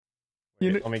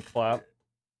Wait, let me clap.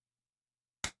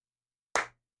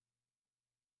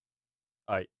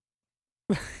 Alright.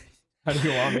 How do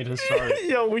you want me to start?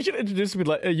 Yo, we should introduce me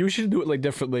like you should do it like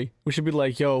differently. We should be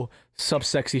like, yo, sub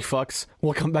sexy fucks.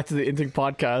 Welcome back to the Inting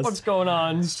Podcast. What's going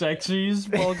on,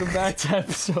 sexies? Welcome back to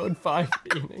episode 5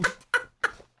 gaming.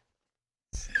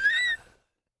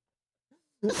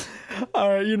 All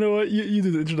right, you know what? You do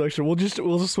the introduction. We'll just switch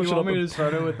You it up. want me to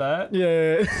start it with that?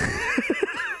 Yeah.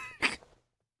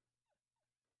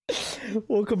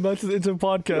 Welcome back to the Inting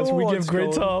Podcast. Yo, we give what's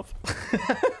great going- top.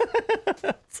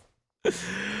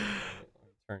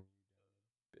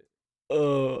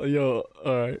 Yo,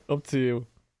 all right, up to you.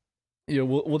 Yo,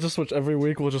 we'll just switch every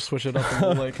week. We'll just switch it up. And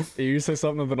we'll like, you say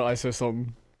something, and then I say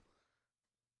something.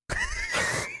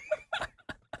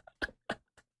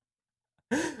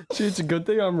 See, it's a good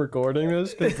thing I'm recording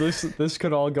this because this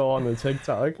could all go on the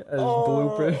TikTok as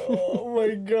blooper. Oh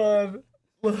my god!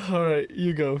 All right,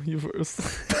 you go. You first.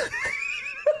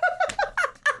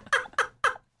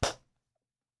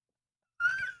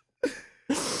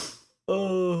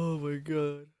 Oh my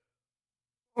god!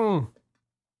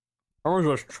 I was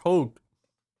just choked.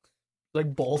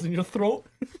 Like balls in your throat.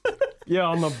 Yeah,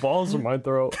 on the balls of my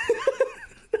throat.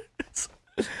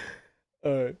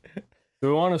 All right. Do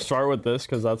we want to start with this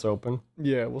because that's open?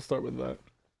 Yeah, we'll start with that.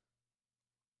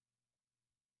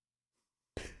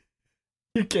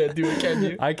 You can't do it, can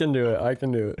you? I can do it. I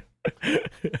can do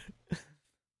it.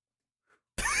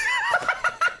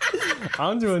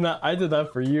 I'm doing that. I did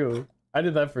that for you. I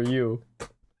did that for you.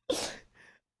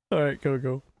 All right,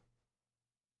 go.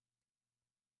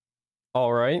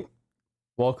 All right.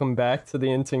 Welcome back to the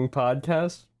Inting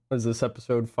Podcast. Was this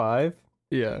episode 5?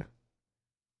 Yeah.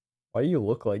 Why do you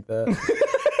look like that?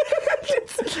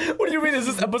 What do you mean? Is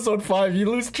this episode 5? You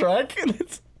lose track?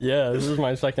 Yeah, this is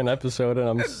my second episode and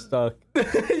I'm stuck.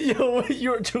 Yo,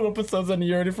 you were 2 episodes and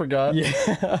you already forgot.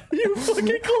 Yeah. You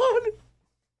fucking clown.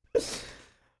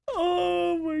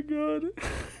 Oh my god.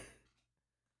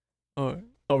 Alright.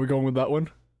 Are we going with that one?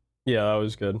 Yeah, that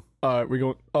was good. Alright, we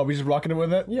going. Oh, we just rocking it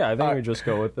with it? Yeah, I think we Alright. just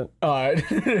go with it.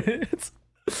 Alright.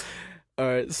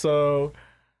 Alright, so.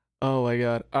 Oh my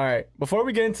god. Alright, before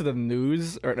we get into the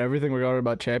news or everything we're going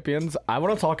about champions, I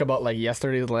want to talk about like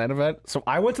yesterday's LAN event. So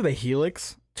I went to the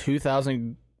Helix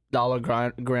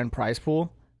 $2,000 grand prize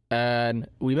pool, and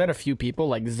we met a few people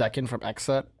like Zekin from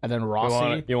Xset, and then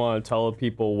Rossi. You want to tell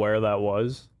people where that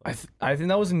was? I think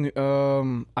that was in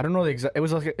I don't know the exact. It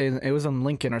was like it was in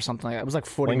Lincoln or something like that. It was like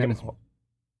 40 minutes.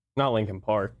 Not Lincoln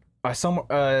Park. Some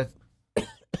like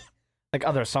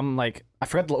some like I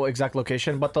forgot the exact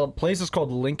location, but the place is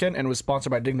called Lincoln and it was sponsored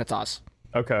by Dignitas.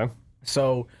 Okay.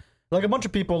 So like a bunch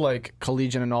of people like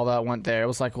Collegian and all that went there. It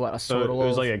was like what a So sort it of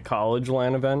was like a college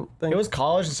LAN event thing? it was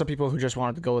college and some people who just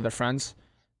wanted to go with their friends.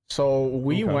 So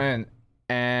we Okay. went,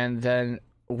 and then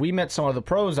we met some of the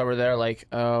pros that were there, like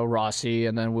Rossi,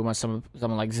 and then we met someone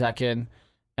like Zekin,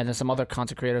 and then some other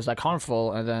content creators like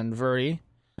Harmful, and then Vuri.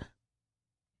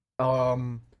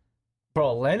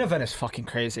 Bro, LAN event is fucking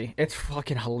crazy. It's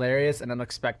fucking hilarious and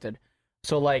unexpected.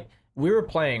 So like we were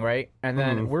playing, right? And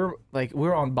then we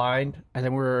were on bind, and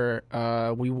then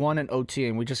we won an OT,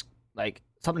 and we just like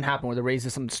something happened where the raise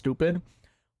is something stupid.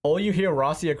 All you hear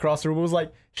Rossi across the room was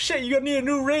like, shit, you're gonna need a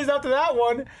new raise after that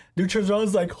one. Dude turns around and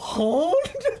is like, huh?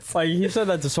 Like he said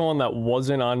that to someone that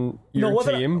wasn't on your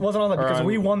team. Wasn't on that or because on-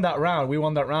 we won that round.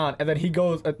 And then he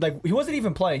goes like he wasn't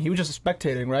even playing. He was just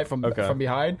spectating right from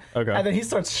behind. Okay. And then he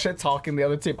starts shit talking the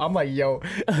other team. I'm like, yo,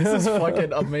 this is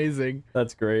fucking amazing.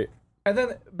 That's great. And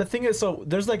then the thing is, so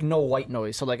there's like no white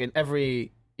noise. So like in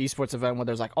every esports event where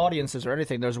there's like audiences or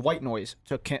anything, there's white noise.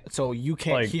 So you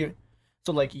can't Like- hear.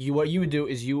 So like what you would do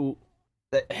is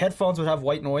the headphones would have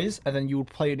white noise, and then you would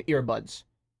play in earbuds.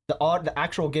 The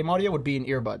actual game audio would be in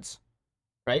earbuds,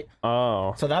 right?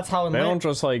 Oh. So that's how They don't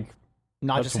just like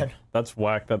not just that's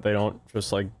whack that they don't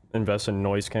just like invest in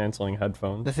noise canceling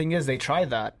headphones. The thing is, they tried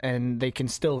that, and they can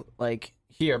still like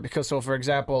hear because so for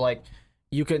example, like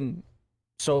you can.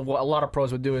 So what a lot of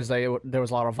pros would do is there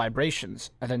was a lot of vibrations,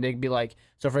 and then they'd be like,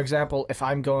 so for example, if for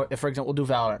example we'll do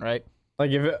Valorant, right? Like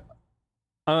if it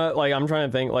like I'm trying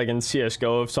to think like in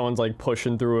CS:GO if someone's like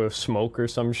pushing through a smoke or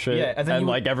some shit, Yeah, and then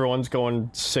like everyone's going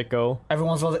sicko.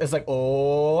 Everyone's it's like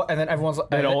oh, and then everyone's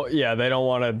They don't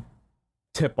want to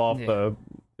tip off Yeah.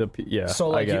 yeah. So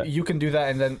like you can do that,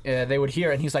 and then they would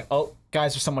hear, and he's like, oh,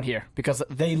 guys, there's someone here, because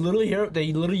they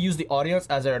literally use the audience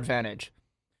as their advantage.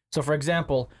 So for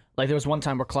example, like there was one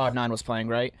time where Cloud9 was playing,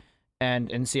 right? And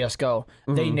in CS:GO,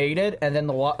 they naded, and then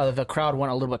the crowd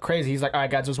went a little bit crazy. He's like, all right,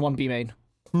 guys, there's one B main.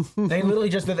 They literally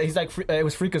just did that. He's like, it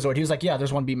was Freakazoid. He was like, yeah,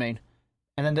 there's one B main,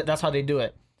 and then that's how they do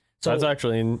it. So that's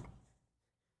actually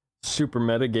Super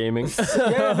metagaming.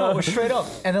 Yeah, no, it was straight up.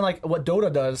 And then like what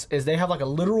Dota does is they have like a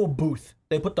literal booth.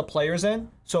 They put the players in,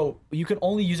 so you can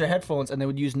only use your headphones, and they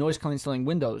would use noise canceling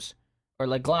windows or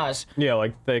like glass. Yeah,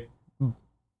 like thick,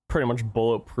 pretty much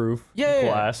bulletproof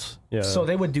glass. Yeah. So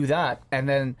they would do that, and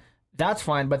then that's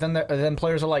fine. But then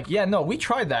players are like, yeah, no, we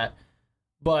tried that,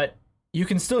 but you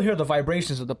can still hear the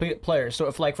vibrations of the players. So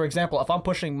if like for example, if I'm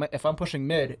pushing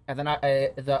mid, and then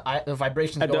the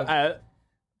vibrations go.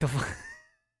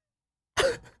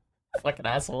 Fucking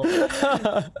asshole.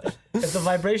 If the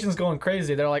vibration's going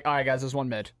crazy, they're like, all right, guys, there's one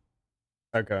mid.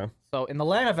 Okay. So in the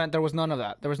LAN event, there was none of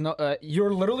that. There was no.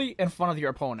 You're literally in front of your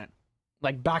opponent,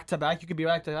 like back to back. You could be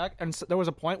back to back, and so there was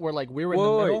a point where like we were in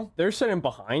the middle. Wait, they're sitting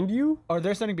behind you, or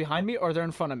they're sitting behind me, or they're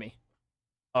in front of me.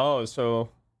 Oh, so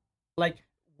like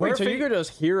wait, so you could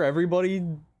just hear everybody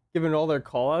giving all their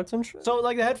call outs and shit? So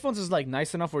like the headphones is like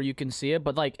nice enough where you can see it,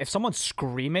 but like if someone's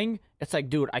screaming, it's like,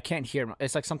 dude, I can't hear.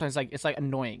 It's like sometimes like it's like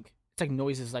annoying. It's like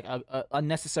noises, like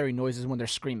unnecessary noises when they're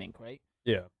screaming, right?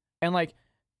 Yeah. And like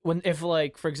if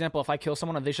like for example, if I kill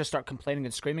someone and they just start complaining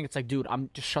and screaming, it's like, dude, I'm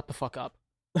just shut the fuck up.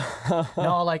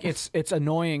 No, like it's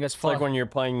annoying as fuck. It's like when you're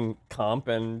playing comp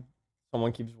and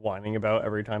someone keeps whining about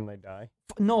every time they die.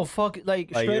 No, fuck, like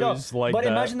straight up. Like but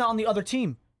that. imagine that on the other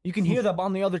team. You can hear them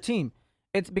on the other team.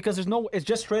 It's because it's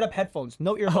just straight up headphones,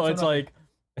 no earphones. Oh,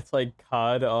 it's like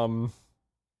COD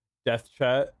death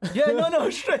chat. Yeah, no,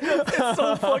 straight up. It's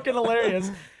so fucking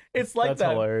hilarious. It's like That's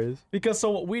that. hilarious. Because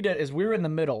so what we did is we were in the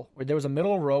middle, where there was a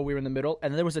middle row, we were in the middle,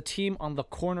 and there was a team on the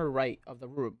corner right of the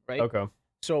room, right? Okay.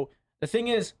 So the thing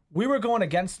is, we were going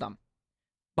against them.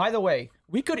 By the way,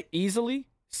 we could easily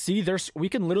see we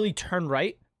can literally turn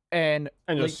right and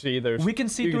just like, see there's. we can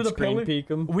see through the pillar. Peek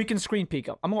them. We can screen peek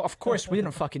them. Of course, we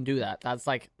didn't fucking do that. That's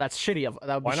shitty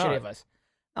that would be shitty of us.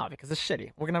 No, because it's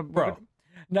shitty.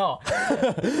 No,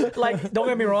 like don't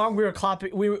get me wrong. We were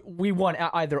clapping. We won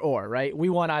either or, right? We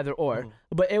won either or.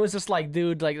 But it was just like,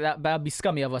 dude, like that'd be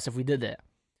scummy of us if we did that.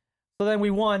 So then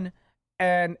we won,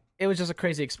 and it was just a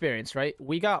crazy experience, right?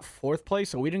 We got 4th place,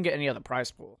 so we didn't get any other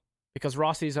prize pool because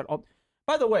Rossi's at.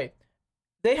 By the way,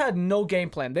 they had no game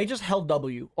plan. They just held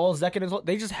W. All Zekin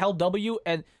they just held W,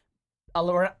 and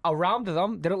around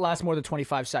them didn't last more than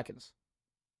 25 seconds.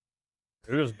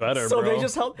 They're just better, so bro. They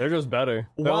just held. They're just better.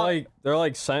 They're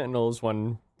like Sentinels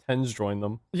when Tens join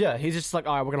them. Yeah, he's just like,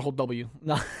 all right, we're gonna hold W.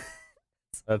 No.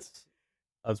 That's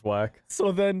whack.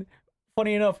 So then,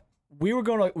 funny enough, we were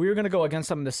gonna go against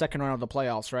them in the second round of the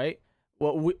playoffs, right?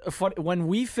 Well, when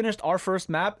we finished our first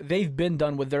map, they've been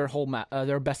done with their whole map,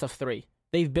 their best of 3.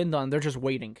 They've been done. They're just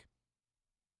waiting.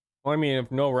 Well, I mean,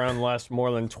 if no round lasts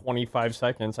more than 25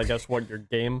 seconds, I guess your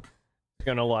game is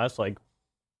gonna last like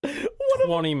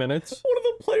 20 minutes. One of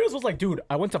the players was like, dude,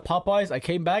 I went to Popeyes, I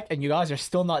came back, and you guys are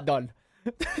still not done.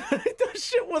 That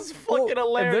shit was fucking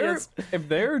hilarious. If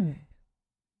they're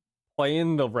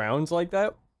playing the rounds like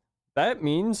that, that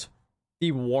means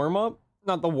the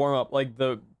not the warm-up, like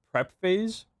the prep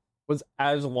phase was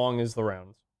as long as the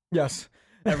rounds. Yes.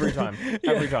 Every time.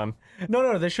 Yeah. Every time.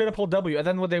 No, they straight up pulled W. And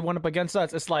then when they went up against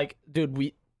us, it's like, dude,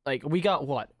 we got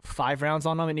what, 5 rounds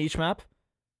on them in each map?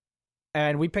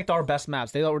 And we picked our best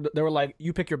maps. They were like,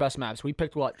 you pick your best maps. We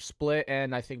picked what? Split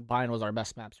and I think Bind was our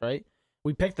best maps, right?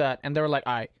 We picked that, and they were like,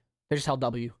 all right, they just held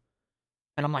W.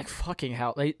 And I'm like, fucking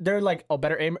hell. They're like, oh,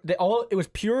 better aim. It was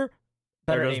pure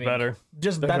better aiming. Better.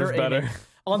 Just better aiming.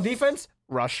 On defense,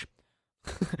 rush.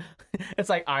 It's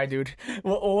like, all right, dude.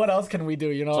 What else can we do?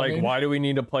 You know, it's what like, I mean? why do we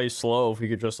need to play slow if we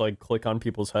could just like click on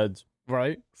people's heads?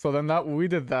 Right. So then we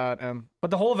did that,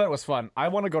 but the whole event was fun. I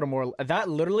want to go to more. That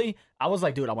literally, I was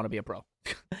like, dude, I want to be a pro.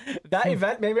 That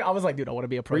event, maybe I was like, dude, I want to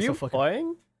be a pro. Were you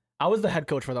playing? I was the head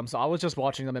coach for them, so I was just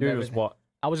watching them.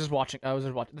 I was just watching.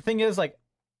 The thing is, like,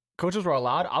 coaches were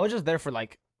allowed. I was just there for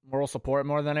like moral support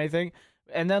more than anything.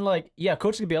 And then like, yeah,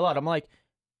 coaches can be allowed. I'm like,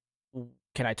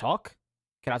 can I talk?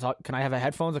 Can I have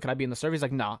headphones, or can I be in the server? He's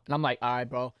like, nah. And I'm like, all right,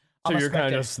 bro. So you're kind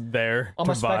of just there. I'm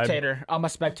a spectator. I'm a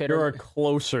spectator. You're a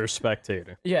closer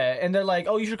spectator. Yeah, and they're like,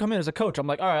 oh, you should come in as a coach. I'm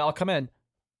like, all right, I'll come in.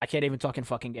 I can't even talk in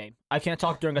fucking game. I can't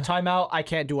talk during a timeout. I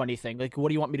can't do anything. Like, what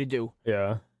do you want me to do?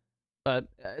 Yeah. But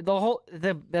the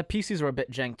PCs were a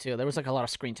bit jank too. There was like a lot of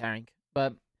screen tearing.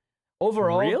 But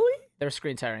overall, really, they were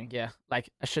screen tearing. Yeah, like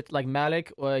a shit. Like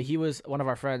Malik, he was one of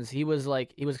our friends. He's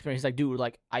like, dude,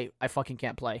 like I fucking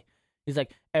can't play. He's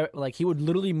like he would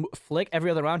literally flick every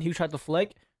other round. He would try to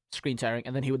flick, screen tearing,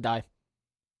 and then he would die.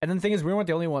 And then the thing is, we weren't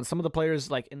the only ones. Some of the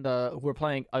players like who were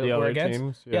playing were against.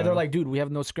 Teams, yeah, they're like, dude, we have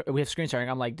screen tearing.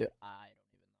 I'm like, dude, I don't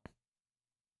even know.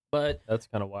 But that's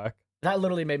kind of whack. That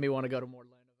literally made me want to go to more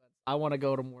LAN events. I want to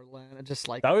go to more LAN. And just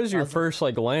like That was your as a- first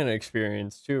like LAN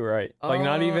experience too, right? Like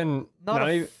not even not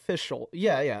even official.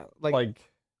 Yeah. Like like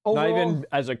not overall, even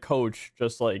as a coach,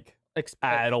 just like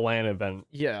at a LAN event.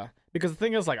 yeah. Because the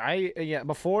thing is, like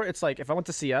before it's like if I went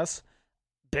to CS,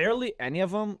 barely any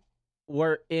of them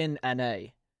were in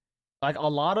NA. Like a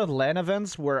lot of LAN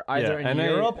events were either in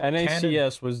Europe, Canada.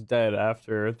 NACS was dead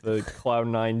after the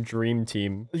Cloud9 Dream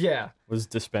Team Yeah. was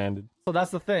disbanded. So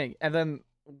that's the thing. And then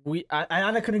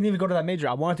I couldn't even go to that major.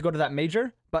 I wanted to go to that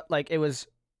major, but like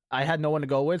I had no one to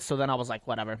go with. So then I was like,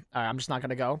 whatever. All right, I'm just not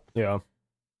gonna go. Yeah.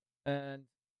 And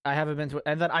I haven't been to.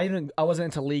 And then I wasn't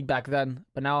into League back then,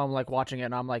 but now I'm like watching it,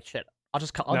 and I'm like, shit. I'll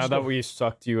just we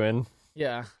sucked you in.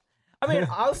 Yeah. I mean,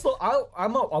 I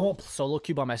won't solo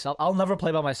queue by myself. I'll never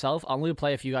play by myself. I'll only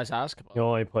play if you guys ask. You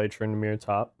only play Tryndamere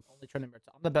top. Only Tryndamere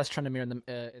top. I'm the best Tryndamere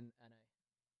in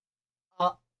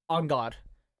NA. On God.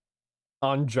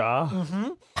 On Jaw.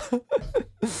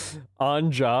 Mm-hmm.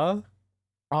 On Jaw.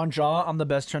 On Jaw, I'm the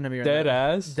best Tryndamere. Dead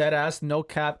ass. Dead ass. No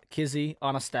cap. Kizzy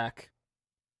on a stack.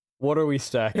 What are we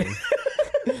stacking?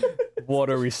 What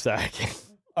are we stacking?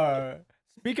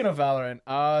 Speaking of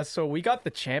Valorant, so we got the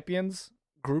Champions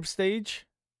group stage,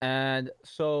 and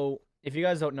so if you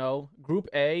guys don't know, Group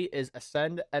A is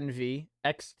Ascend, NV,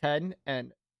 X10,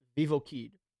 and Vivo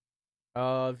Kid.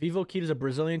 Vivo Kid is a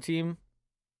Brazilian team,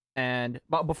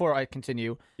 but before I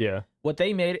continue, yeah, what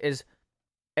they made is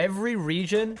every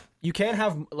region you can't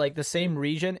have like the same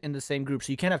region in the same group,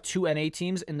 so you can't have two NA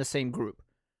teams in the same group.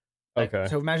 Like, okay.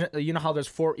 So imagine you know how there's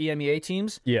 4 EMEA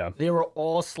teams. Yeah. They were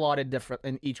all slotted different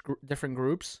in each different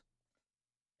groups.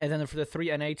 And then for the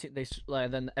 3 NA,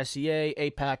 then SEA,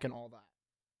 APAC, and all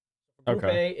that. Group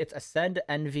A, it's Ascend,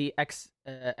 Envy,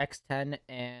 X10,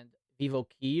 and Vivo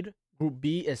Kid. Group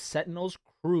B is Sentinels,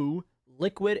 Crew,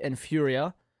 Liquid, and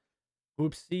Furia.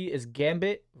 Group C is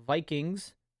Gambit,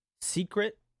 Vikings,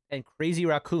 Secret, and Crazy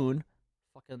Raccoon.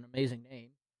 Fucking amazing name.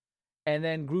 And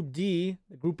then Group D,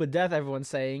 the group of death everyone's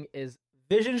saying, is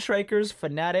Vision Strikers,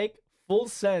 Fnatic, Full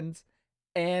Send,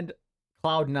 and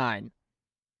Cloud9.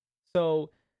 So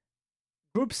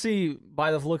Group C, by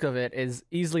the look of it, is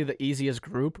easily the easiest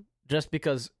group, just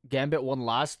because Gambit won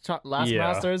last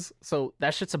Masters, so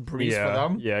that shit's a breeze for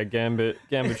them. Yeah, Gambit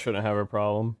shouldn't have a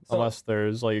problem unless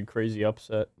there's like a crazy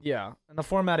upset. Yeah, and the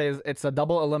format is it's a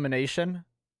double elimination.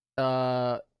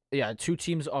 Yeah, 2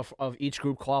 teams of each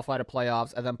group qualify to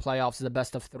playoffs, and then playoffs is the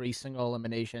best of 3 single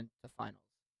elimination to finals.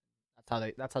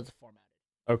 That's how it's formatted.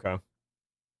 Okay.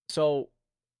 So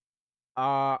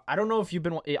I don't know if you've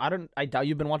been I doubt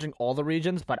you've been watching all the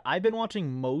regions, but I've been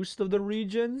watching most of the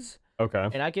regions. Okay.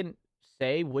 And I can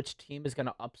say which team is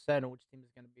gonna upset and which team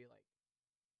is gonna be like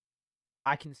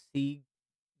I can see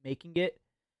making it.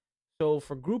 So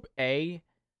for Group A,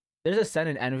 there's Ascend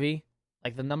and Envy,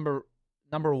 like the number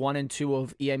 1 and 2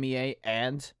 of EMEA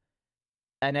and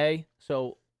NA.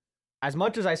 So as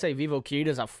much as I say Vivo Kid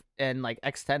is and like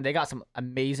X10, they got some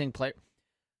amazing play.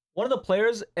 One of the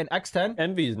players in X10,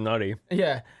 Envy's nutty.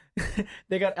 Yeah,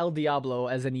 they got El Diablo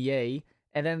as an EA,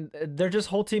 and then their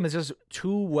whole team is just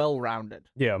too well rounded.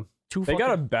 Yeah, they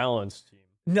got a balanced team.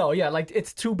 No, yeah, like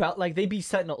it's too like they beat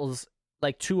Sentinels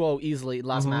like 2-0 easily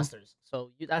last Masters,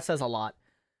 so that says a lot.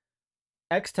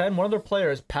 X10, one of their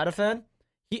players, Patafan,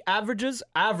 he averages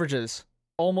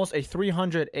almost a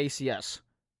 300 ACS.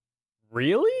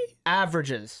 Really?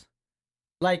 Averages.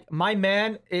 Like my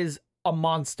man is a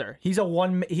monster. He's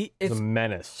a He's a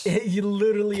menace. He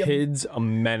literally Kid's a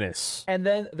menace. And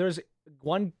then there's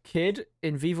one kid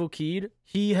in Vivo Kid.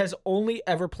 He has only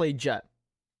ever played Jet.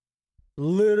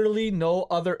 Literally no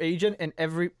other agent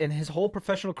in his whole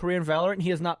professional career in Valorant, he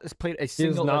has not played a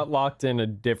single. He has not locked in a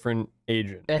different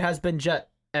agent. It has been Jet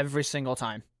every single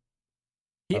time.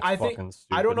 I think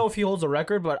I don't know if he holds a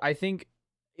record, but I think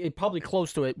it probably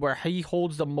close to it, where he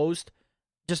holds the most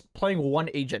just playing one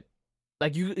agent.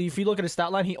 Like if you look at his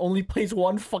stat line, he only plays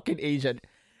one fucking agent.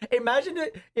 Imagine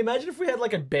if we had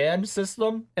like a ban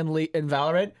system in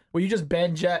Valorant where you just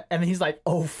ban Jet and he's like,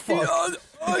 oh fuck.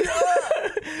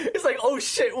 It's like, oh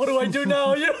shit, what do I do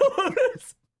now? You know?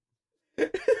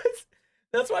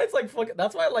 That's why it's like fucking.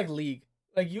 That's why I like League.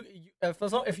 Like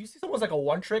if you see someone's like a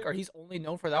one trick or he's only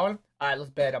known for that one, all right, let's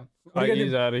ban him.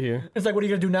 He's out of here. It's like, what are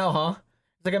you gonna do now, huh?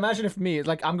 It's like, imagine if me, it's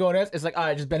like I'm going it's like, all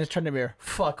right, just ban his Tryndamere.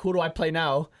 Fuck, who do I play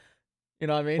now? You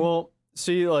know what I mean? Well,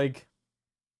 see, like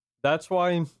that's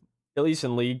why, at least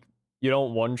in League, you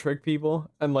don't one trick people.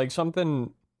 And like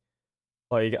something,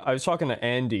 like I was talking to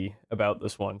Andy about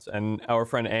this once, and our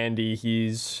friend Andy,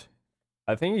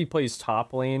 I think he plays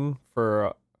top lane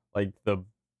for like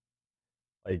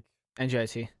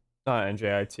NJIT. Not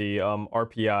NJIT,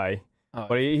 RPI. Oh,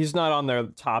 but he's not on their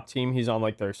top team. He's on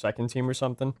like their second team or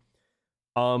something.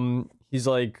 He's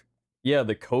like, yeah,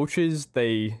 the coaches,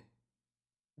 they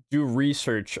do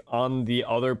research on the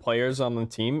other players on the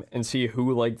team and see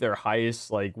who like their highest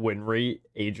like win rate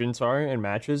agents are in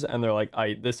matches, and they're like,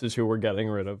 this is who we're getting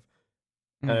rid of.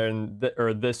 And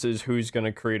or this is who's going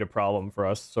to create a problem for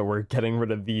us, so we're getting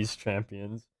rid of these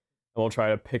champions, and we'll try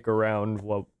to pick around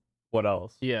what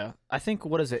else. Yeah, I think,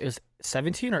 what is it? Is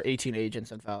 17 or 18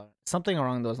 agents in Valorant? Something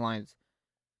along those lines.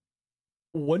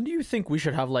 When do you think we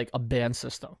should have like a ban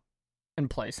system in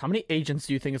place? How many agents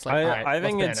do you think it's like? I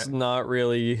think it's not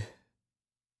really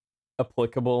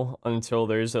applicable until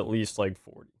there's at least like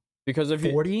 40. Because if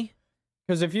 40?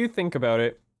 Because if you think about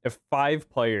it, if 5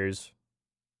 players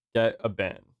get a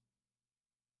ban,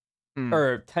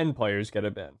 or 10 players get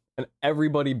a ban, and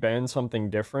everybody bans something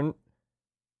different,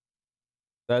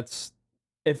 that's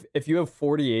if you have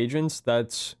 40 agents,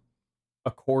 that's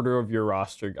a quarter of your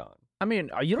roster gone. I mean,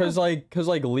 you because like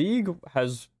League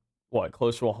has what,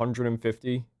 close to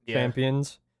 150 champions.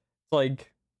 It's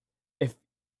like if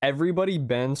everybody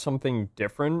bans something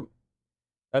different,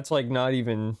 that's not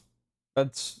even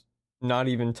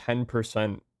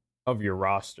 10% of your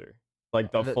roster,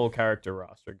 like the full character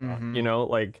roster gone. You know,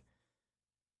 like,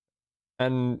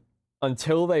 and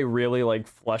until they really like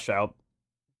flesh out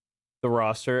the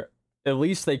roster, at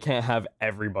least they can't have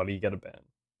everybody get a ban.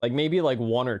 Like maybe like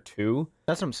 1 or 2.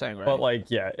 That's what I'm saying, right? But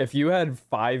like, yeah, if you had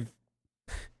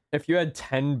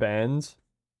 10 bans,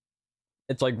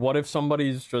 it's like, what if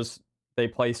somebody's just, they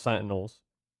play Sentinels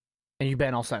and you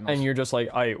ban all Sentinels, and you're just like,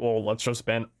 well, let's just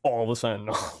ban all the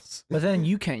Sentinels. But then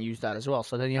you can't use that as well,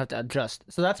 so then you have to adjust.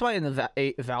 So that's why in the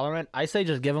Valorant, I say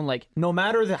just give them like, no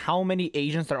matter how many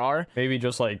agents there are, maybe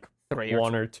just like 3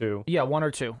 1 or 2. Yeah, 1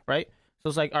 or 2, right? So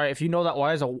it's like, all right, if you know that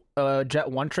Y is a Jet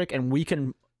 1 trick and we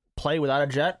can play without a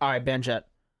Jet, all right, ban Jet.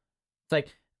 It's like,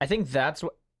 I think that's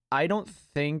what, I don't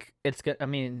think it's good. I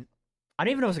mean, I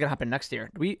don't even know if it's gonna happen next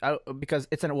year. Because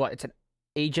it's it's an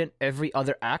agent every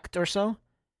other act or so.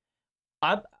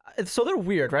 So they're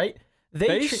weird, right?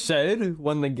 They said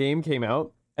when the game came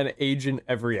out, an agent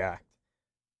every act.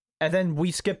 And then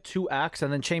we skipped 2 acts,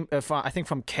 and then I think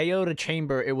from KO to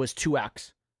Chamber, it was 2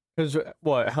 acts. Because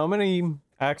what? How many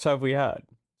acts have we had?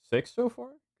 6 so far?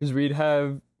 Because we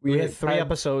had 3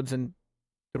 episodes and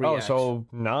 3 acts. So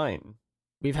 9.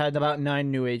 We've had about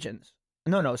 9 new agents.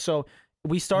 No. So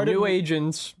we started new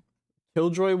agents.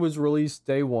 Killjoy was released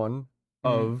day 1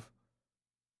 of.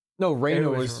 No, Reyna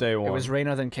was day 1. It was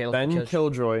Reyna, then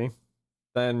Killjoy,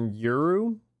 then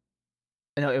Yuru.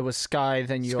 No, it was Sky,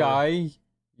 then Sky,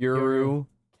 Yuru,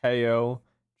 KO,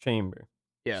 Chamber.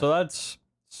 Yeah. So that's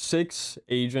 6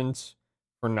 agents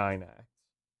for 9 acts.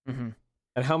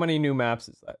 And how many new maps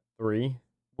is that? 3?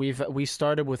 We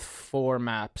started with 4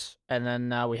 maps, and then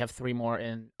now we have 3 more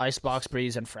in Icebox,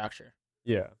 Breeze, and Fracture.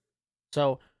 Yeah.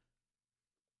 So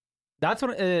that's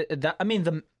what I mean.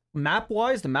 The map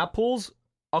wise, the map pools.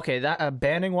 Okay, that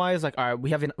banning wise, like, all right, we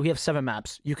have 7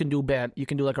 maps. You can do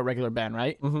like a regular ban,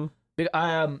 right?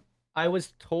 I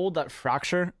was told that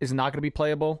Fracture is not gonna be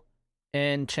playable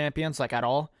in Champions, like, at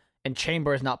all, and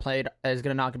Chamber is not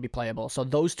gonna be playable. So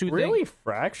those 2 really things.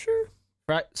 Fracture?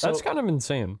 That's kind of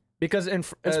insane. Because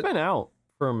it's been out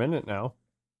for a minute now.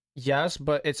 Yes,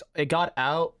 but it got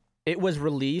out. It was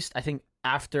released, I think,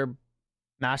 after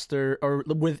Master, or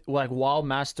with like while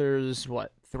Masters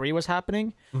 3 was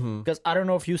happening. Because I don't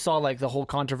know if you saw like the whole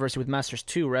controversy with Masters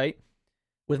 2, right?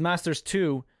 With Masters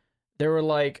 2, they were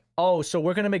like, oh, so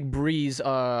we're gonna make Breeze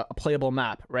a playable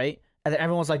map, right? And then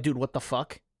everyone was like, dude, what the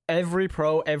fuck? Every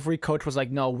coach was like,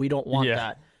 no, we don't want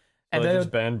that. And they just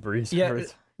banned Breeze. Yeah.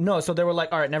 No, so they were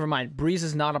like, all right, never mind. Breeze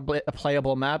is not a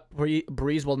playable map.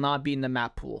 Breeze will not be in the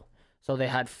map pool. So they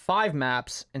had 5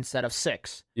 maps instead of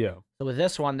 6. Yeah. So with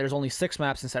this one, there's only 6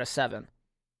 maps instead of 7.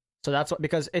 So that's what,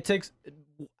 because it takes,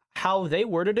 how they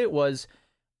worded it was,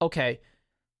 okay,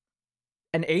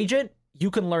 an agent you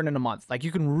can learn in a month. Like,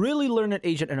 you can really learn an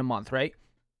agent in a month, right?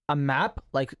 A map,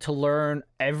 like, to learn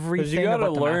everything. Because you gotta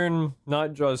learn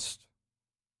not just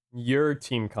your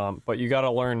team comp, but you gotta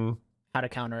learn how to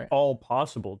counter it. All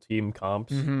possible team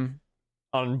comps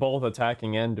on both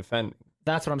attacking and defending.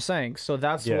 That's what I'm saying. So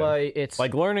that's why it's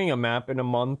like learning a map in a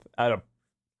month at a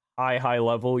high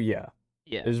level. Yeah,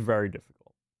 is very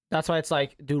difficult. That's why it's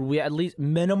like, dude, we at least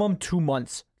minimum 2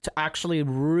 months to actually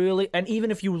really, and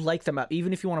even if you like the map,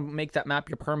 even if you want to make that map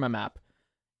your perma map,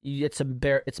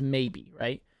 it's maybe,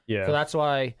 right? Yeah. So that's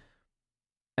why,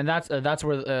 and that's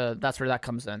where that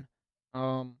comes in.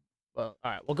 Well, all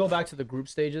right, we'll go back to the group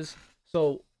stages.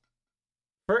 So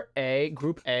for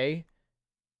Group A,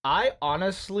 I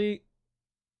honestly,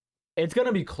 it's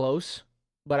gonna be close,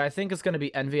 but I think it's gonna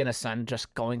be Envy and Ascend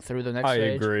just going through the next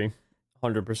stage. I agree,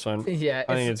 100%. Yeah,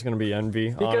 I think it's gonna be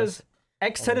Envy because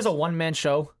X10 is a one-man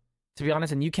show, to be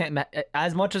honest, and you can't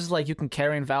as much as like you can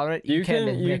carry in Valorant, you can't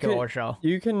make it all show.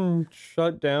 You can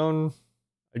shut down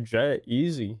a Jet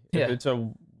easy if it's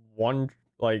a one.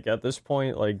 Like at this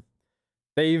point, like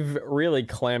they've really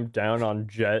clamped down on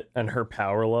Jet and her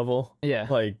power level. Yeah,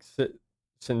 like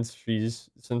since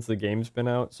the game's been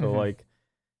out, so like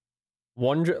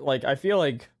I feel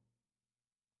like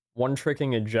one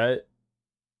tricking a Jet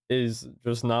is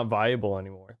just not viable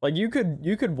anymore. Like you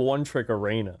could one trick a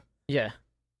Reyna. Yeah.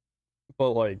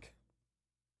 But like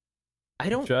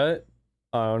Jet,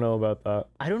 I don't know about that.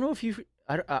 I don't know if you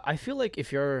I feel like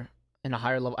if you're in a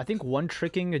higher level, I think one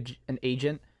tricking an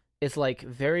agent is like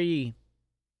very,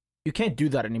 you can't do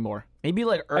that anymore. Maybe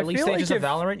like early stages of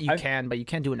Valorant you can, but you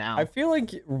can't do it now. I feel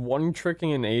like one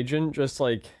tricking an agent just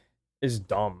like is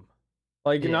dumb.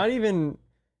 Like not even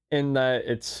in that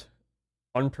it's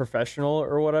unprofessional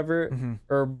or whatever,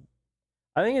 or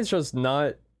I think it's just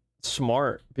not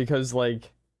smart because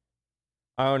like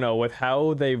I don't know, with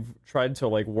how they've tried to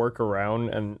like work around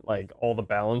and like all the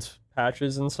balance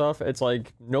patches and stuff, it's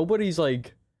like nobody's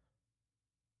like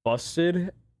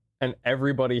busted and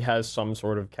everybody has some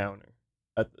sort of counter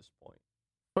at this point.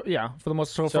 But yeah, for the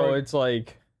most so it's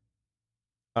like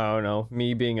I don't know,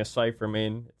 me being a Cypher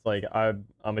main, it's like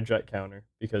I'm a Jet counter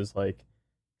because like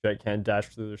Jet can't dash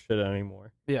through the shit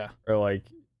anymore. Yeah. Or like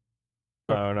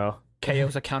I don't know.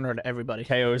 KO's a counter to everybody.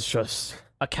 KO is just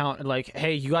a count. Like,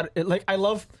 hey, you got like I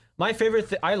love my favorite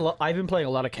thing. I've been playing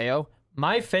a lot of KO.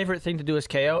 My favorite thing to do as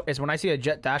KO is when I see a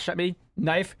Jet dash at me,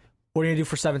 knife. What are you gonna do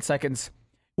for 7 seconds?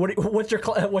 What's your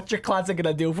classic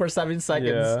gonna do for 7 seconds?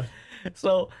 Yeah.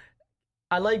 So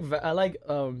I like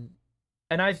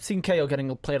and I've seen KO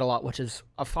getting played a lot, which is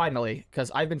finally,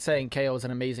 because I've been saying KO is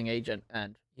an amazing agent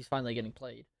and he's finally getting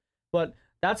played. But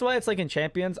that's why it's like in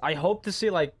Champions, I hope to see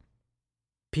like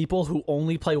people who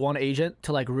only play one agent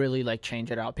to like really like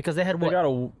change it out, because they had 2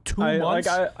 months.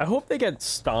 I hope they get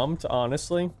stomped,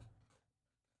 honestly,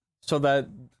 so that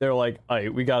they're like, all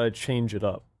right, we gotta change it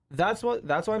up. That's why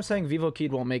I'm saying Vivo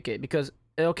Kid won't make it, because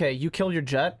okay, you killed your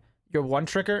Jet, your one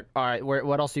tricker. All right,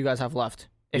 what else do you guys have left?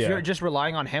 If you're just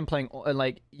relying on him playing,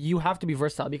 like, you have to be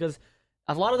versatile, because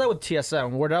a lot of that with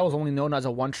TSM, where that was only known as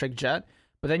a one trick Jet,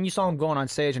 but then you saw him going on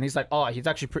Sage and he's like, oh, he's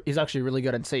actually really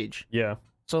good in Sage. Yeah.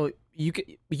 So you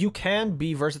can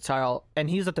be versatile, and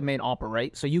he's at the main opera,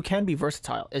 right? So you can be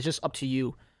versatile. It's just up to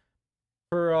you.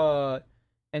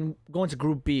 And going to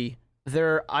Group B,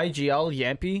 their IGL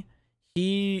Yampy,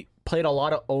 he played a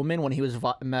lot of Omen when he was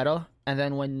meta, and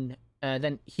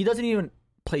then he doesn't even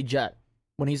play Jet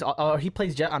when he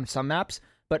plays Jet on some maps,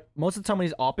 but most of the time when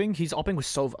he's opping with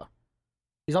Sova.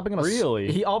 He's opping on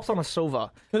he opts on a Sova.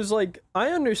 Because like I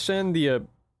understand the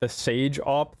Sage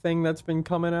op thing that's been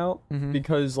coming out,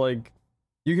 because like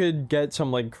you could get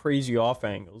some like crazy off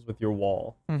angles with your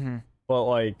wall, but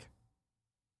like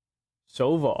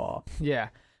Sova op,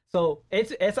 so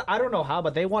it's I don't know how,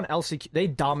 but they won LCQ, they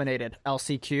dominated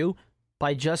LCQ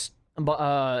by just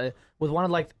with one of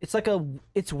like,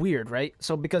 it's weird, right?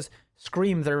 So because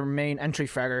Scream, their main entry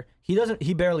fragger,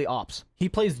 he barely ops. He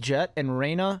plays Jet and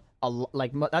Reyna,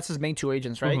 like that's his main 2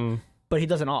 agents, right? But he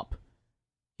doesn't op.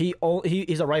 He's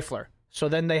a rifler. So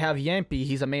then they have Yampy,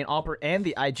 he's a main opper and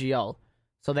the IGL.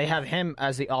 So they have him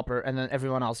as the opper, and then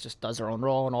everyone else just does their own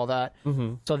role and all that.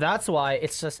 So that's why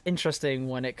it's just interesting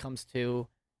when it comes to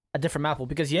a different map,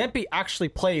 because Yampy actually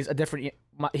plays a different.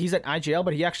 He's an IGL,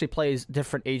 but he actually plays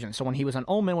different agents. So when he was on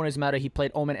Omen, when he was meta, he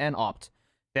played Omen and Opt.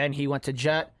 Then he went to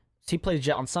Jet. He plays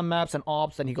Jet on some maps and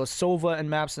Ops. Then he goes Sova and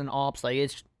maps and Ops. Like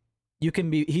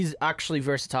he's actually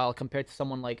versatile compared to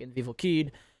someone like in Vivo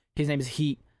Kid. His name is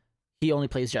Heat. He only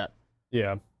plays Jet.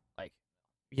 Yeah. Like,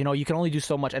 you can only do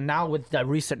so much. And now with the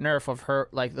recent nerf of her,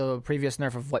 like the previous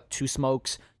nerf of 2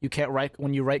 smokes, you can't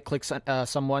when you right click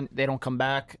someone, they don't come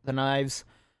back. The knives.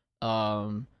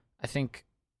 I think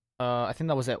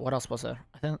that was it. What else was there?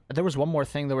 I think there was one more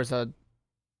thing. There was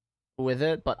with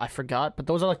it, but I forgot. But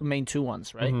those are like the main 2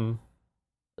 ones, right?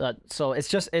 So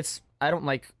it's I don't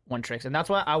like one tricks, and that's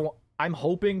why I'm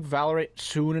hoping Valorant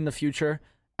soon in the future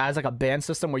as like a ban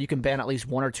system where you can ban at least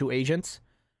 1 or 2 agents,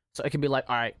 so it can be like,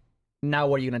 all right, now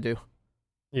what are you gonna do?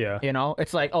 Yeah,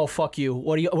 it's like, oh fuck you.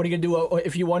 What are you gonna do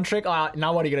if you one trick?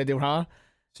 Now what are you gonna do, huh?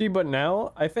 See, but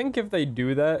now I think if they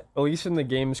do that, at least in the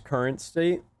game's current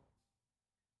state,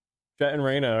 Jet and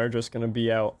Reyna are just gonna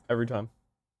be out every time.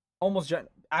 Almost Jet.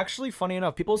 Actually, funny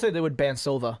enough, people say they would ban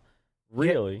Sova.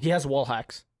 Really? He has wall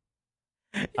hacks.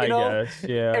 I guess,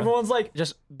 yeah. Everyone's like,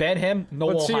 just ban him, no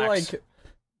wall hacks. Like,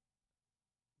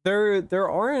 there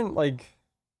aren't like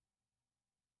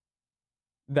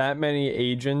that many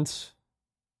agents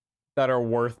that are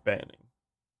worth banning.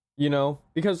 You know,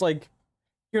 because like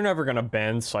you're never gonna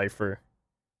ban Cypher.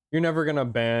 You're never gonna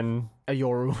ban A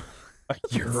Yoru.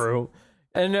 a Euro,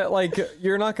 and like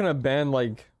you're not gonna ban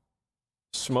like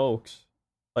Smokes.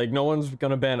 Like no one's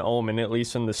gonna ban Omen, at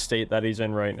least in the state that he's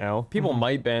in right now. People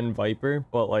might ban Viper,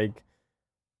 but like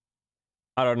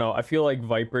I don't know. I feel like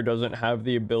Viper doesn't have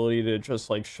the ability to just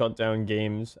like shut down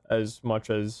games as much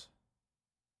as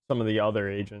some of the other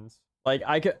agents. Like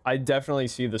I definitely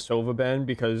see the Sova ban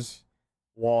because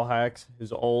wall hacks,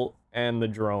 his ult, and the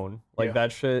drone. Like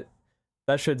that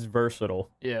shit's versatile.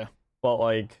 Yeah. But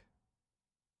like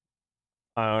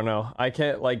I don't know. I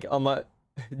can't like unless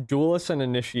duelists and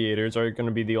initiators are going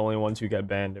to be the only ones who get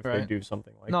banned if they do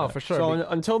something like that. No, for sure. So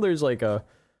until there's like a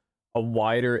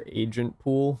wider agent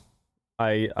pool,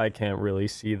 I can't really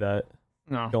see that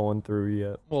going through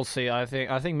yet. We'll see. I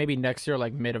think maybe next year,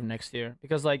 like mid of next year,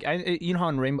 because like you know how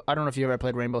in Rainbow, I don't know if you ever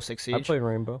played Rainbow Six Siege. I played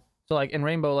Rainbow. So like in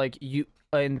Rainbow, like you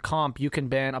in comp, you can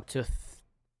ban up to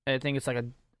I think it's like a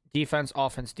defense,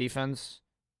 offense, defense.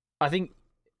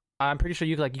 I'm pretty sure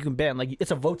you can ban, like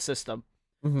it's a vote system.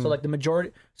 So like the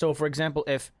majority. So for example,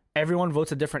 if everyone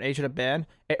votes a different agent to ban,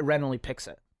 it randomly picks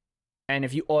it. And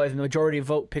if the majority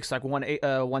vote picks like one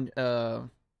agent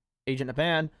to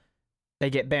ban, they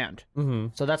get banned.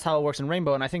 So that's how it works in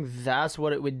Rainbow, and I think that's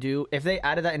what it would do if they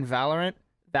added that in Valorant.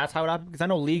 That's how it happened, because I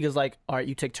know League is like, all right,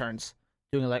 you take turns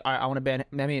doing it. Like, all right, I want to ban.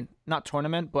 I mean, not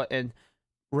tournament, but in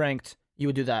ranked, you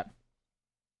would do that.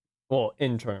 Well,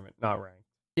 in tournament, not ranked.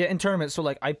 Yeah, in tournament. So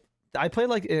like I played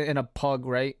like in a pug,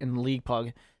 right, in League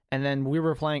pug, and then we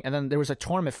were playing, and then there was a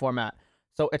tournament format.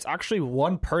 So it's actually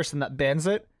one person that bans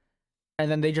it,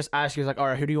 and then they just ask you, like, all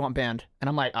right, who do you want banned? And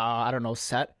I'm like, I don't know,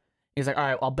 Set. He's like, all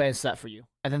right, I'll ban Set for you.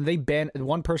 And then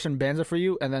one person bans it for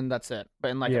you, and then that's it.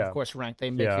 But in like, of course, ranked,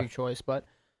 they make your choice. But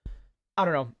I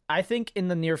don't know. I think in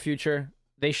the near future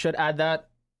they should add that.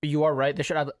 You are right. They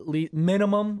should add at least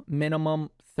minimum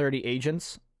 30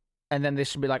 agents, and then they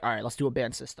should be like, all right, let's do a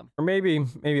ban system. Or maybe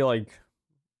like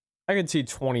I could see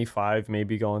 25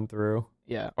 maybe going through.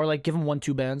 Yeah, or like give them 1 or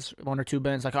 2 bans.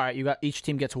 Like, all right, each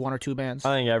team gets 1 or 2 bans.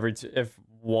 I think if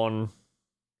one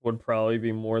would probably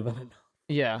be more than enough.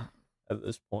 Yeah. At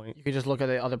this point, you could just look at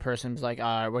the other person's like, all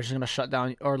right, we're just gonna shut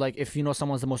down. Or like, if you know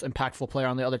someone's the most impactful player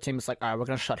on the other team, it's like, all right, we're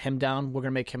gonna shut him down. We're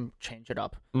gonna make him change it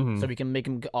up, so we can make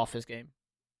him get off his game.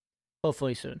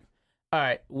 Hopefully soon. All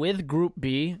right, with Group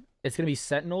B, it's gonna be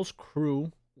Sentinels,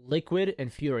 Crew, Liquid,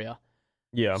 and Furia.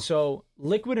 Yeah. So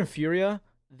Liquid and Furia,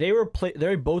 they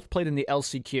both played in the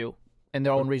LCQ in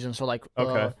their own region. So like,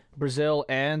 Brazil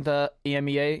and the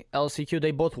EMEA LCQ,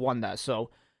 they both won that. So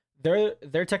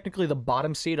they're technically the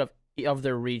bottom seed of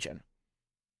their region.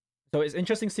 So it's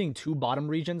interesting seeing 2 bottom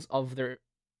regions of their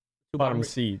bottom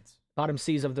seeds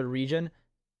of the region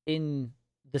in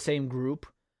the same group.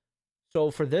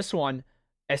 So for this one,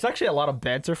 it's actually a lot of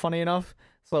banter, funny enough.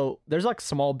 So there's like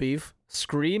small beef.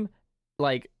 Scream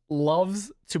like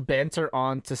loves to banter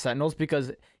on to Sentinels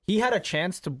because he had a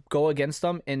chance to go against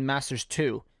them in Masters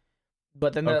 2.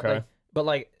 But then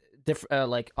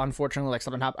unfortunately, like,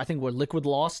 something happened. I think where Liquid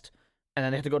lost, and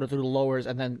then they had to go through the lowers,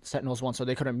 and then Sentinels won, so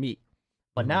they couldn't meet.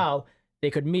 But now they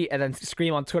could meet, and then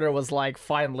Scream on Twitter was like,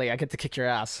 "Finally, I get to kick your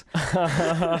ass."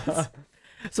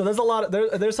 So there's a lot of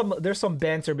there's some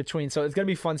banter between. So it's gonna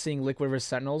be fun seeing Liquid versus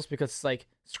Sentinels, because it's like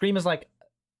Scream is like,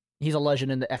 he's a legend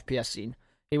in the FPS scene.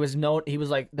 He was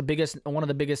like one of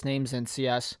the biggest names in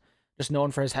CS, just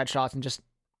known for his headshots, and just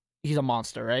he's a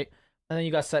monster, right? And then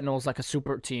you got Sentinels, like a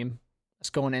super team that's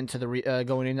going into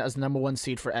going in as the number 1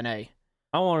 seed for NA.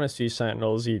 I want to see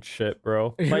Sentinels eat shit,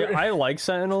 bro. Like, I like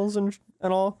Sentinels and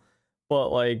all, but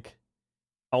like,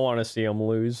 I want to see them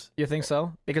lose. You think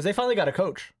so? Because they finally got a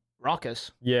coach,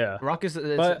 Raucus. Yeah, Raucus.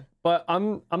 But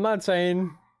I'm not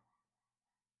saying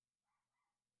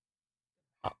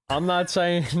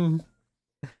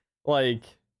like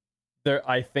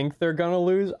I think they're gonna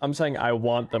lose. I'm saying I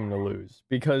want them to lose,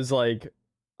 because like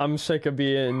I'm sick of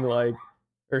being like,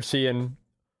 or seeing,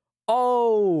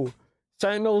 oh,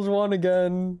 Sentinels won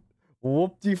again.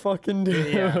 Whoop-de-fucking-do.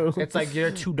 Yeah, it's like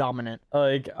you're too dominant.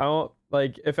 Like, I don't,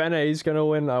 like, if NA's gonna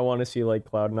win, I want to see like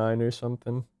Cloud9 or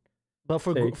something. But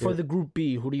for the Group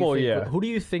B, who do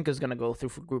you think is gonna go through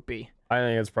for Group B? I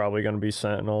think it's probably gonna be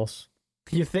Sentinels.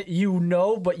 You think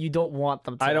but you don't want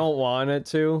them to. I don't want it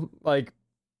to. Like,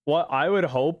 what I would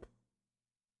hope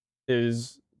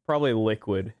is probably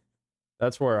Liquid.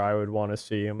 That's where I would want to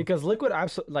see him, because Liquid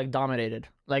absolutely like dominated.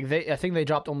 Like, I think they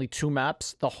dropped only 2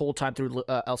 maps the whole time through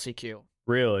LCQ.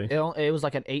 Really? It was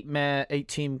like an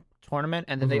 8-team tournament,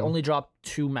 and then they only dropped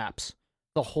 2 maps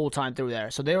the whole time through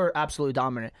there. So they were absolutely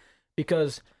dominant,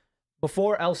 because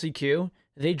before LCQ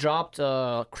they dropped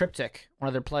Cryptic,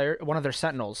 one of their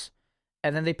Sentinels,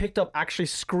 and then they picked up actually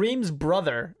Scream's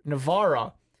brother,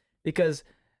 Navarra, because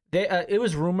they it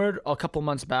was rumored a couple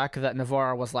months back that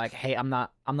Navarra was like, "Hey, I'm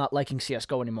not liking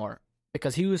CS:GO anymore,"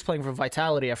 because he was playing for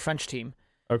Vitality, a French team.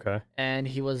 Okay. And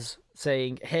he was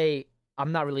saying, "Hey,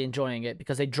 I'm not really enjoying it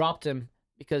because they dropped him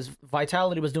because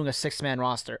Vitality was doing a 6-man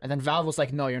roster, and then Valve was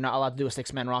like, "No, you're not allowed to do a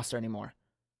 6-man roster anymore."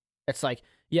 It's like,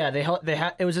 yeah, they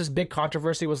had it was this big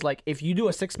controversy. It was like, if you do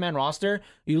a 6-man roster,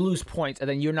 you lose points, and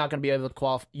then you're not gonna be able to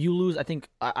qualify. You lose, I think,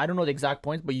 I don't know the exact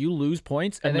points, but you lose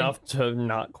points enough to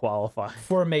not qualify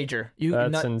for a major.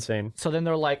 That's insane. So then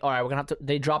they're like, all right, we're gonna have to.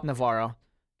 They drop Navarro,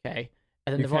 okay,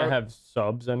 and then you can't have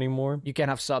subs anymore. You can't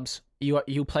have subs.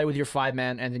 You play with your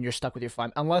 5-man, and then you're stuck with your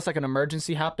 5, unless like an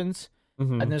emergency happens,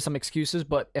 and there's some excuses.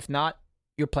 But if not,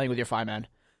 you're playing with your 5-man,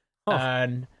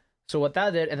 and. So what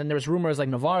that did, and then there was rumors like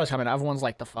Navarro's coming. Everyone's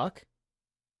like, the fuck?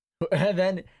 And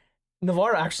then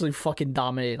Navarro actually fucking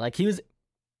dominated. Like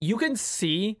you can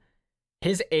see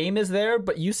his aim is there,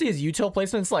 but you see his util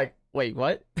placement. It's like, wait,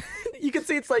 what? You can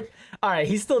see it's like, all right,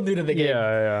 he's still new to the game.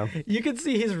 Yeah. You can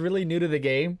see he's really new to the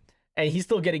game, and he's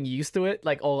still getting used to it,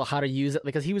 like how to use it.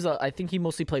 Because I think he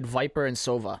mostly played Viper and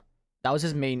Sova. That was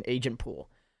his main agent pool,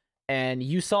 and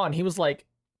you saw, and he was like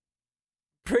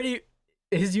pretty.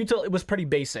 His util was pretty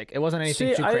basic. It wasn't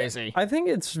anything too crazy. I think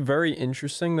it's very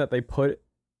interesting that they put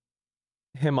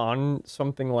him on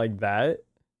something like that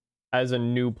as a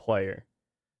new player.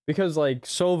 Because, like,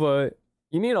 Sova,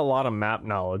 you need a lot of map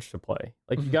knowledge to play.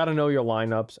 Like, you got to know your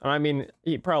lineups. And I mean,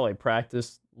 he probably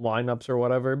practiced lineups or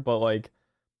whatever, but, like,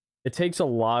 it takes a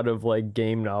lot of, like,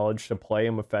 game knowledge to play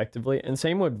him effectively. And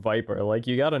same with Viper. Like,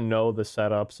 you got to know the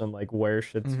setups and, like, where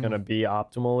shit's going to be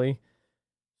optimally.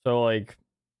 So, like...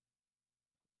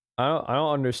 I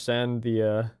don't understand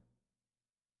the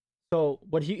So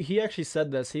what he actually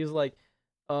said this. He was like,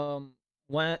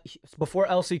 before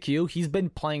LCQ, he's been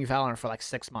playing Valorant for like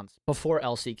 6 months before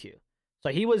LCQ. So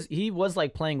he was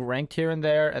like playing ranked here and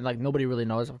there, and like nobody really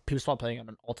knows. People start playing on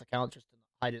an alt account just to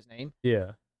hide his name.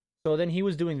 Yeah. So then he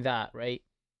was doing that, right?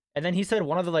 And then he said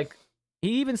one of the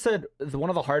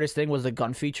hardest thing was the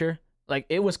gun feature. Like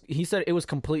he said it was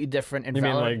completely different in Valorant. You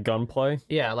mean like gunplay?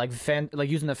 Yeah, like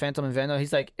using the Phantom and Vandal.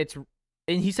 He's like,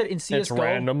 and he said in CS:GO, it's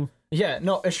random. Yeah,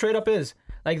 no, it straight up is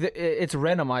like it's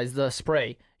randomized, the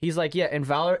spray. He's like, yeah,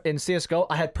 in CS:GO,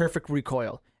 I had perfect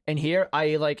recoil, and here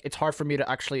it's hard for me to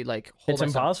actually like hold.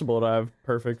 It's impossible to have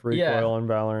perfect recoil in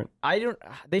Valorant. I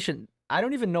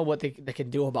don't even know what they can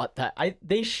do about that.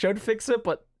 They should fix it,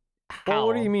 but how? Well,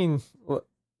 what do you mean?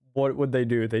 What would they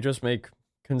do? They just make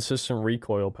consistent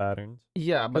recoil patterns.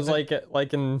 Yeah, but like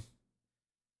in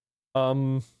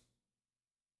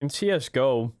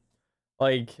CS:GO,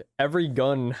 like every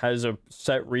gun has a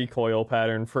set recoil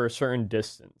pattern for a certain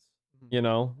distance. You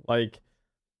know, like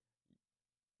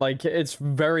it's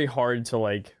very hard to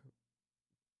like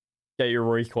get your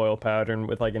recoil pattern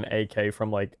with like an AK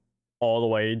from like all the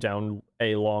way down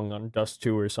A long on Dust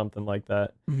 2 or something like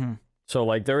that. So,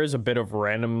 like, there is a bit of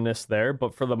randomness there,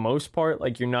 but for the most part,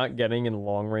 like, you're not getting in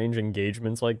long-range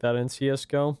engagements like that in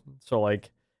CS:GO. So,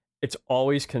 like, it's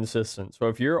always consistent. So,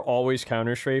 if you're always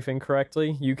counter-strafing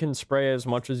correctly, you can spray as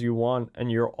much as you want,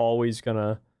 and you're always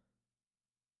gonna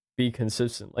be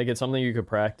consistent. Like, it's something you could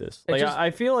practice. Like,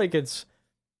 I feel like it's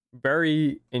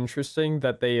very interesting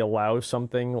that they allow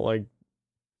something, like,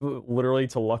 literally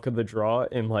to luck of the draw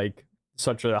in, like,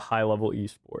 such a high-level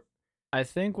esport. I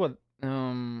think what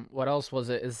else was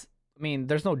it is, I mean,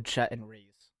 there's no Jet and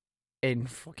Raze in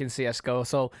fucking CS:GO,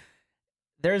 so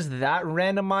there's that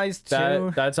randomized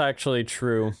too. That's actually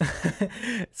true.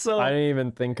 So I didn't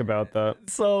even think about that.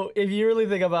 So if you really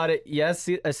think about it, yes,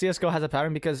 CS:GO has a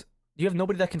pattern because you have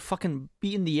nobody that can fucking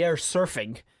be in the air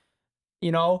surfing,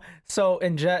 you know? So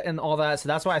in Jet and all that, so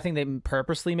that's why I think they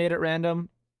purposely made it random,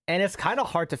 and it's kind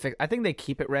of hard to fix. I think they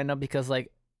keep it random because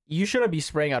like, you shouldn't be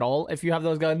spraying at all if you have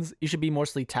those guns. You should be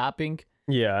mostly tapping.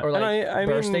 Yeah. Or like I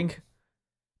bursting. Mean,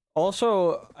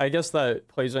 also, I guess that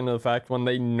plays into the fact when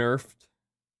they nerfed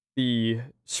the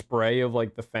spray of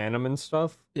like the Phantom and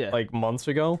stuff like months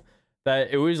ago,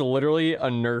 that it was literally a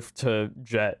nerf to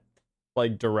Jet,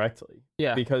 like directly.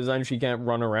 Yeah. Because then she can't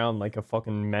run around like a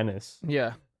fucking menace.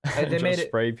 Yeah. They made it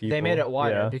spray people. They made it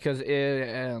wider because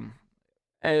it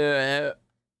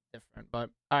different. But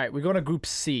all right, we're going to Group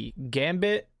C: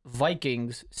 Gambit,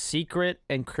 Vikings, Secret,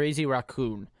 and Crazy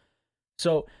Raccoon.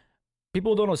 So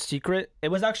people don't know Secret. It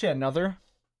was actually another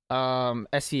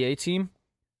SEA team.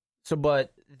 So,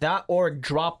 but that org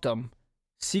dropped them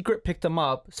Secret picked them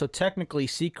up, so technically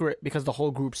Secret, because the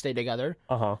whole group stayed together.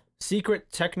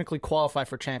 Secret technically qualified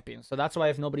for champions, so that's why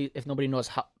if nobody knows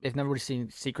how, if nobody's seen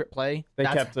Secret play, they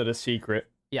kept it a secret.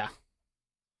 Yeah.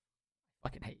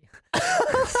 Fucking hate you.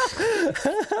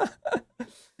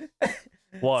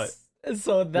 What?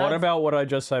 So what about what I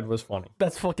just said was funny?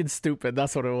 That's fucking stupid.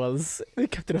 That's what it was. They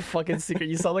kept it a fucking secret.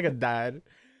 You sound like a dad.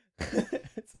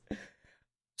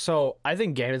 So I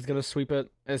think Gambit's gonna sweep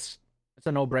it. It's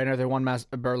a no-brainer. They won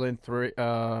Berlin 3,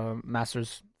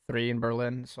 Masters 3 in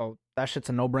Berlin, so that shit's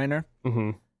a no-brainer.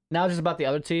 Now just about the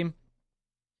other team.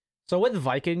 So with the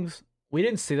Vikings, we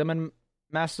didn't see them in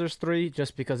Masters 3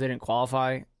 just because they didn't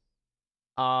qualify.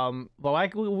 But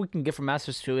like we can get from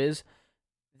Masters 2 is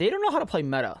they don't know how to play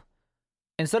meta.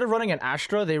 Instead of running an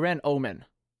Astra, they ran Omen.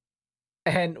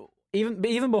 And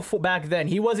even before back then,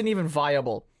 he wasn't even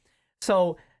viable.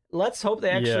 So let's hope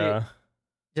they actually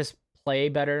just play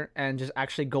better and just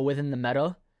actually go within the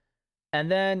meta. And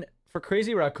then for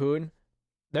Crazy Raccoon,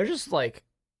 they're just like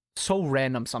so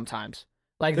random sometimes.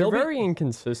 Like they're very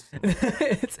inconsistent.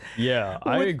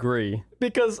 I agree.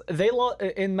 Because they lost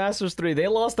in Masters 3, they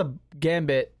lost a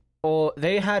Gambit. Or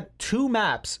they had two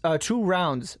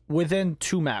rounds within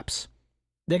 2 maps.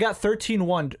 They got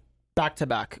 13-1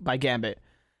 back-to-back by Gambit.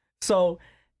 So,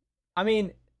 I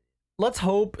mean, let's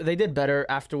hope they did better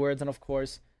afterwards, and of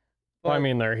course... Well, I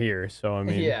mean, they're here, so I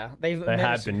mean... Yeah, they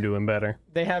have been doing better.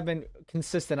 They have been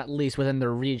consistent, at least, within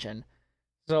their region.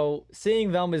 So,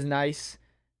 seeing them is nice.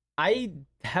 I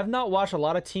have not watched a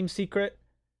lot of Team Secret,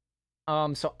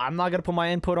 so I'm not going to put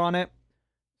my input on it.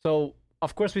 So,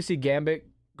 of course, we see Gambit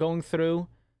going through.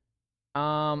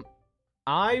 I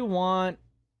want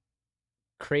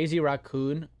Crazy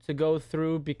Raccoon to go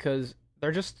through because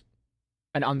they're just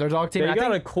an underdog team. They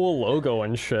got a cool logo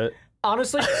and shit.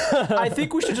 Honestly, I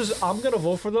think we should I'm gonna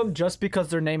vote for them just because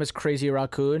their name is Crazy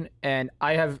Raccoon, and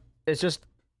it's just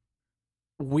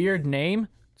weird name,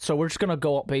 so we're just gonna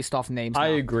go based off names now. I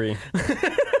agree.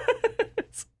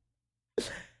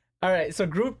 All right, so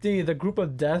Group D, the group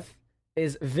of death,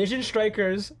 is Vision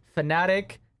Strikers,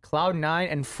 Fnatic,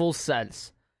 Cloud9, and Full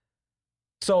Sense.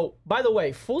 So, by the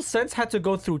way, Full Sense had to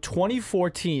go through 24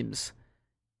 teams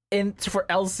for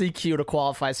LCQ to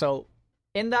qualify. So,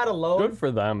 in that alone... Good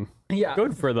for them. Yeah.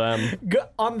 Good for them.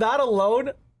 On that alone,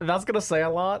 that's going to say a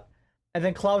lot. And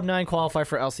then Cloud9 qualified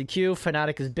for LCQ.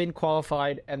 Fnatic has been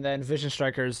qualified. And then Vision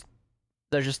Strikers,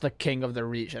 they're just the king of their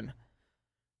region.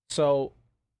 So,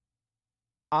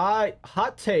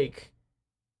 hot take,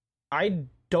 I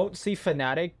don't see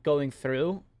Fnatic going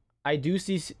through. I do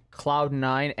see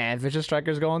Cloud9 and Vision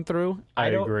Strikers going through. I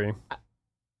agree.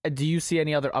 Do you see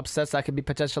any other upsets that could be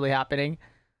potentially happening?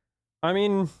 I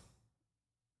mean,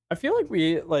 I feel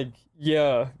like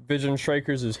Vision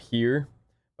Strikers is here,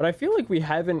 but I feel like we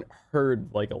haven't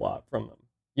heard like a lot from them.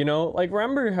 You know, like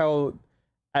remember how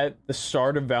at the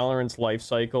start of Valorant's life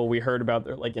cycle, we heard about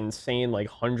their like insane like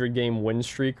 100-game win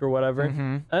streak or whatever,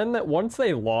 and that once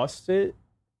they lost it,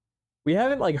 we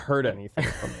haven't like heard anything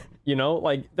from them. You know,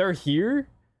 like they're here,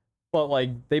 but like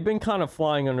they've been kind of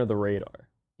flying under the radar.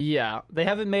 Yeah, they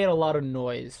haven't made a lot of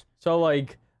noise. So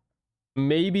like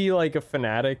maybe like a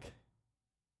Fnatic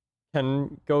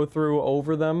can go through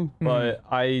over them, but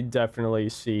I definitely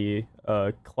see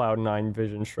Cloud9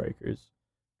 Vision Strikers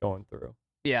going through.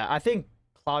 Yeah, I think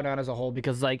Cloud9 as a whole,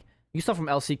 because like you saw from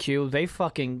LCQ, they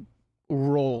fucking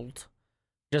rolled.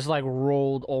 Just like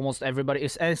rolled almost everybody,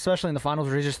 especially in the finals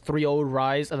where they just 3-0'd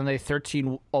Rise and then they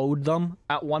 13-0'd them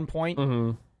at one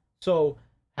point. So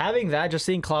having that, just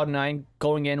seeing Cloud9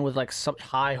 going in with like such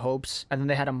high hopes, and then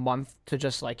they had a month to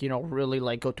just like, you know, really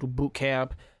like go through boot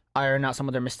camp, iron out some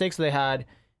of their mistakes they had.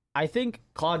 I think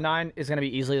Cloud9 is going to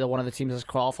be easily one of the teams that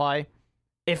qualify.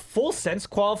 If Full Sense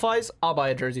qualifies, I'll buy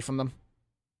a jersey from them.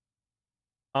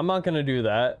 I'm not going to do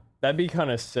that. That'd be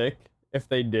kind of sick. If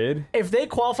they did. If they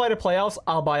qualify to playoffs,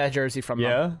 I'll buy a jersey from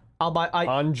them. Yeah? I'll buy...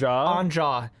 On jaw? On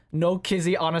jaw. No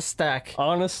kizzy on a stack.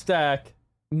 On a stack.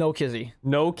 No kizzy.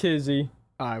 No kizzy.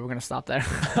 Alright, we're gonna stop there.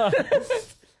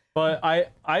 But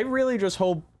I really just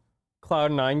hope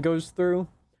Cloud9 goes through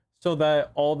so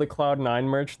that all the Cloud9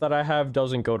 merch that I have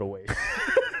doesn't go to waste.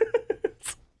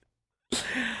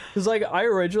 Because, like, I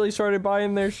originally started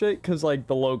buying their shit because, like,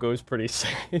 the logo is pretty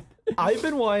sick. I've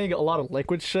been buying a lot of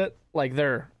liquid shit. Like,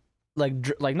 they're...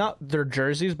 Like not their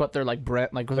jerseys, but they're like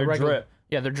Brent, like they're regular drip.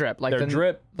 Yeah, they're drip. Like they're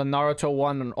drip. The Naruto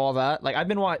one and all that. Like I've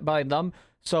been buying them,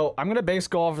 so I'm gonna base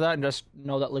go off that and just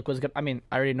know that Liquid's good. I mean,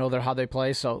 I already know how they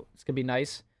play, so it's gonna be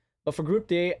nice. But for Group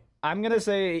D, I'm gonna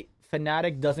say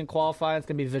Fnatic doesn't qualify. It's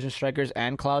gonna be Vision Strikers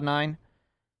and Cloud9.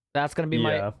 That's gonna be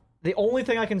the only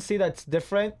thing I can see that's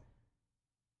different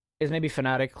is maybe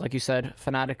Fnatic, like you said.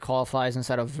 Fnatic qualifies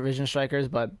instead of Vision Strikers,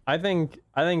 but I think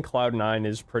Cloud9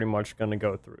 is pretty much gonna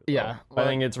go through. yeah, I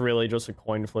think it's really just a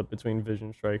coin flip between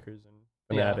Vision Strikers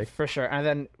and Fnatic. yeah, for sure. And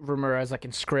then rumor is like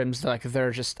in scrims, like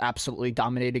they're just absolutely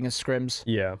dominating in scrims.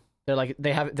 Yeah. They're like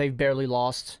they've barely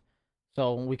lost,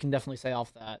 so we can definitely say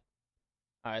off that.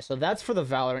 All right, so that's for the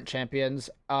Valorant Champions.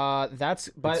 Let's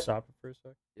stop it for a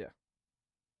sec. Yeah.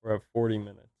 We're at 40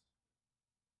 minutes.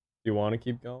 Do you want to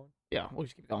keep going? Yeah, we'll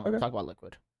just keep going. Okay. We'll talk about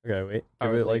Liquid. Okay, wait.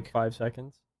 Our Give it league. like 5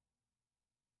 seconds.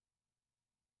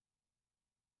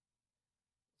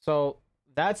 So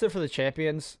that's it for the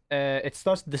champions. It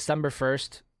starts December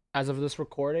 1st. As of this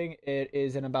recording, it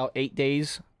is in about 8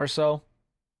 days or so.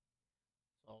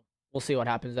 So we'll see what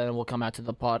happens then. We'll come out to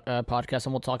the podcast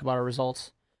and we'll talk about our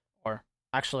results. Or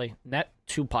actually, net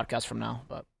 2 podcasts from now.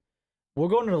 But we're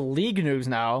going to the league news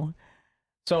now.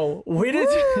 So we did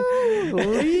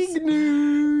League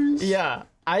news. Yeah,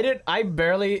 I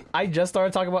just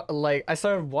started talking about, like, I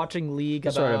started watching League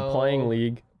about... Started playing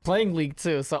League. Playing League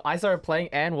too. So I started playing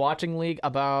and watching League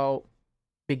about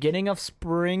beginning of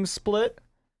spring split.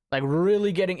 Like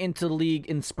really getting into League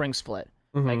in spring split.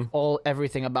 Mm-hmm. Like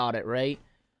everything about it, right?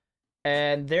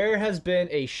 And there has been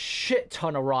a shit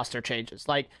ton of roster changes.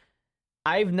 Like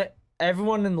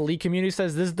everyone in the League community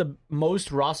says this is the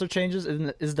most roster changes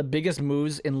and is the biggest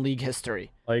moves in League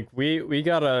history. Like we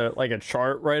got a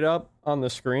chart right up on the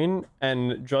screen,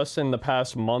 and just in the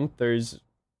past month there's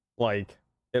like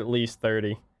at least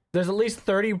 30. There's at least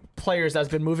 30 players that's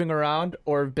been moving around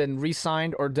or been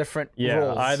re-signed or different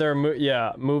roles. Either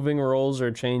moving roles or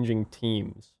changing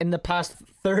teams. In the past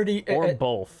 30 or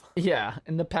both. Yeah,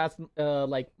 in the past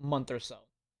like month or so.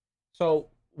 So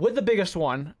with the biggest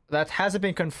one that hasn't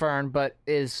been confirmed but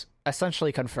is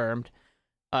essentially confirmed,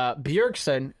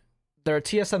 Bjergsen, their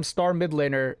TSM star mid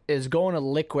laner, is going to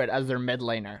Liquid as their mid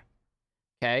laner.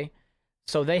 Okay?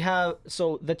 So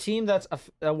the team that's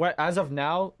as of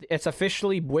now, it's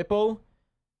officially Bwipo,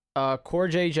 Core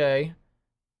JJ,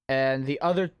 and the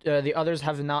others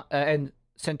have not, and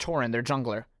Centauran, their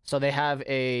jungler. So they have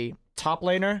a top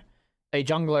laner, a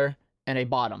jungler, and a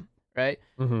bottom, right?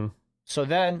 Mm-hmm. So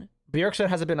then Bjergsen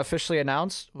hasn't been officially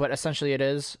announced, but essentially it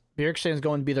is. Bjergsen is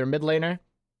going to be their mid laner,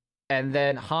 and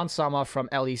then Hansama from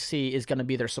LEC is going to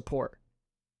be their support.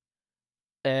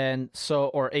 And so,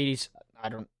 or 80s, I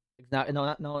don't.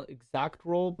 Not exact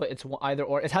role, but it's either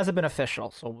or. It hasn't been official,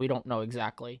 so we don't know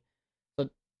exactly. So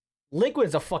Liquid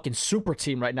is a fucking super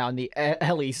team right now in the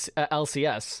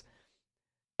LCS.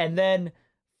 And then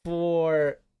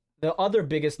for the other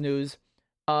biggest news,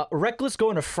 Reckless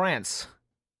going to France,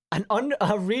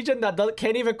 a region that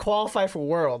can't even qualify for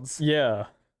Worlds. Yeah,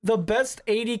 the best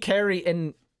AD carry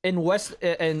in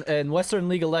Western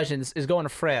League of Legends is going to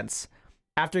France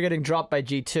after getting dropped by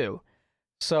G2.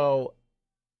 So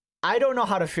I don't know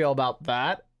how to feel about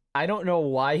that. I don't know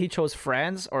why he chose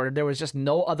France, or there was just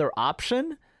no other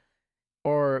option,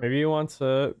 or maybe he wants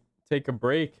to take a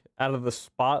break out of the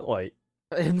spotlight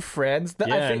in France.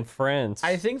 In France.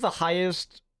 I think the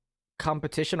highest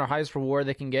competition or highest reward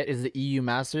they can get is the EU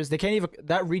Masters. They can't even,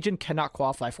 that region cannot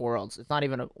qualify for Worlds. It's not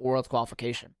even a Worlds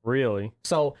qualification. Really?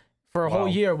 So for a whole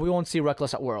year, we won't see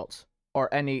Reckless at Worlds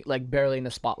or any, like, barely in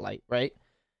the spotlight, right?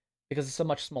 Because it's a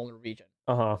much smaller region.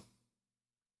 Uh-huh.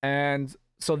 And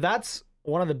so that's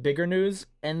one of the bigger news.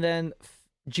 And then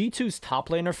G2's top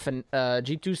laner,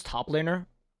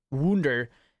 Wunder,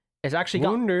 is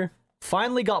actually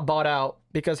finally got bought out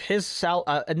because his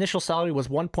initial salary was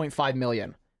 1.5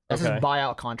 million. That's his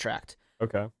buyout contract.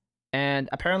 Okay. And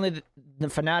apparently the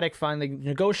Fnatic finally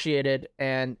negotiated,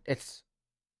 and it's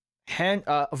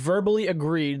verbally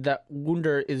agreed that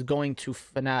Wunder is going to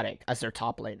Fnatic as their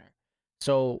top laner.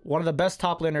 So one of the best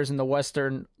top laners in the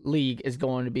Western League is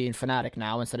going to be in Fnatic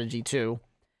now instead of G2.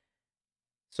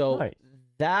 So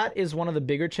that is one of the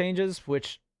bigger changes,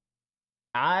 which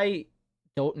I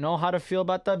don't know how to feel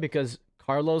about that because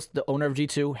Carlos, the owner of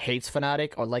G2, hates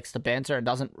Fnatic or likes to banter and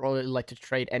doesn't really like to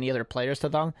trade any other players to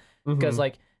them. Because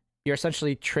like you're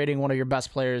essentially trading one of your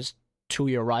best players to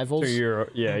your rivals. To your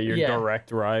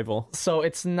direct rival. So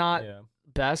it's not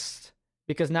best.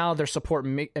 Because now their support,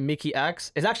 Mickey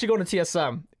X, is actually going to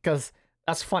TSM. Because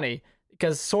that's funny.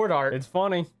 Because Sword Art... It's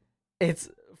funny. It's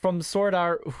from Sword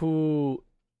Art, who...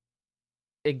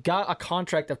 It got a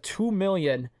contract of 6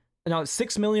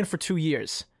 million for 2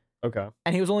 years. Okay.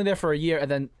 And he was only there for a year,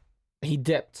 and then he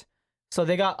dipped. So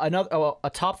they got a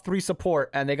top 3 support,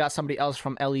 and they got somebody else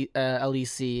from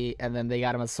LEC, and then they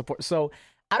got him as support. So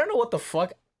I don't know what the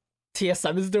fuck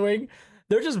TSM is doing.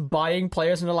 They're just buying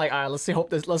players and they're like, all right, let's hope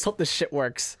this shit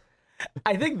works.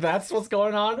 I think that's what's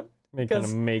going on. Making a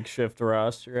 'Cause- makeshift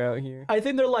roster out here. I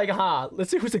think they're like,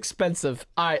 let's see who's expensive.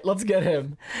 All right, let's get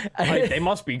him. Like, they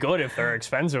must be good if they're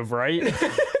expensive, right?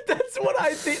 That's what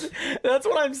I think. That's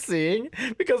what I'm seeing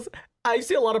because I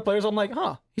see a lot of players. I'm like,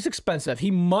 he's expensive.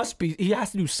 He must be. He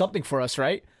has to do something for us,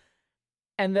 right?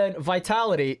 And then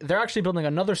Vitality, they're actually building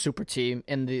another super team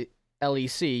in the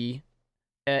LEC.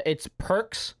 It's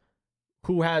Perks,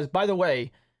 who has, by the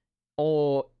way,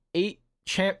 eight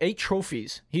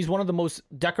trophies. He's one of the most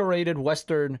decorated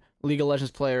Western League of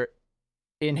Legends player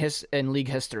in league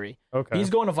history. Okay. He's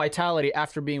going to Vitality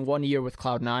after being 1 year with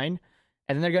Cloud9, and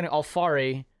then they're getting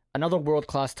Alfari, another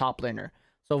world-class top laner.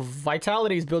 So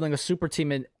Vitality is building a super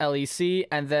team in LEC,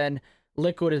 and then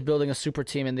Liquid is building a super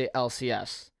team in the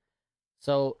LCS.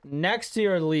 So next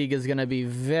year league is gonna be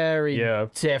very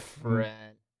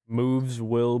different. Moves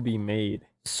will be made.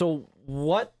 So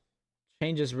what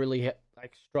changes really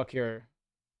struck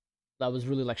that was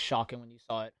really shocking when you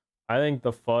saw it? I think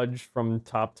the fudge from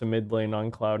top to mid lane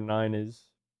on Cloud9 is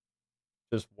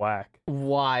just whack.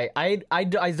 Why? I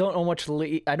don't know much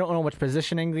I don't know much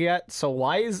positioning yet. So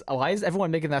why is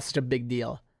everyone making that such a big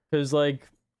deal? Because like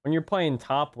when you're playing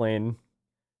top lane,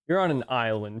 you're on an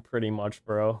island pretty much,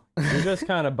 bro. You're just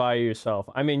kind of by yourself.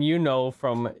 I mean, you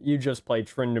just played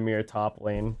Tryndamere top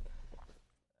lane.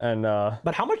 And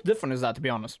but how much different is that, to be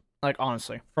honest? Like,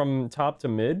 honestly. From top to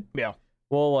mid? Yeah.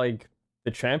 Well, like,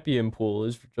 the champion pool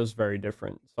is just very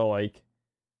different. So, like,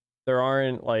 there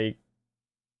aren't, like...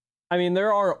 I mean,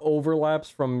 there are overlaps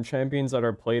from champions that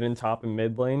are played in top and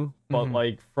mid lane. But,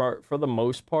 like, for the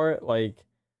most part, like,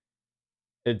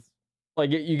 it's... Like,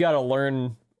 you gotta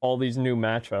learn all these new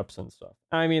matchups and stuff.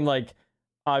 I mean, like,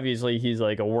 obviously he's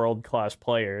like a world-class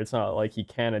player. It's not like he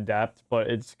can't adapt,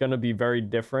 but it's going to be very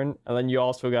different. And then you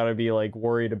also got to be like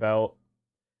worried about,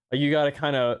 like, you got to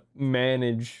kind of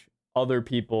manage other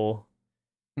people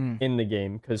in the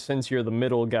game. Because since you're the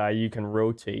middle guy, you can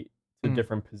rotate to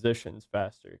different positions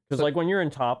faster. Because like when you're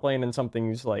in top lane and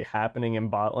something's like happening in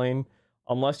bot lane,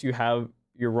 unless you're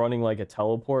running like a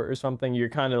teleport or something, you're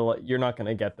kind of like, you're not going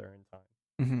to get there in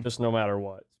time. Just no matter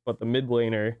what. But the mid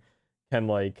laner can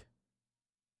like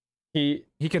he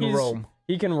can roam.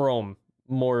 He can roam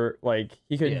more, like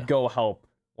he could go help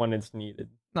when it's needed.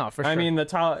 No, for sure. I mean,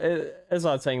 it's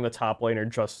not saying the top laner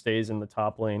just stays in the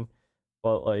top lane,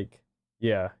 but like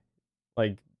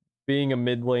like being a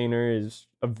mid laner is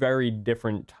a very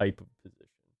different type of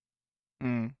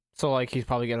position. So like he's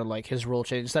probably gonna like his role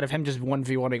change instead of him just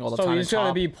 1v1ing all the time. So he's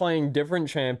gonna be playing different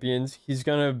champions. He's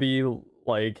gonna be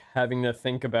like having to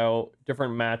think about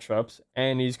different matchups,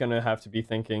 and he's gonna have to be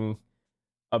thinking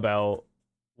about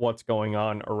what's going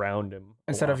on around him.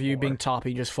 Instead of you being top,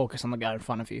 you just focus on the guy in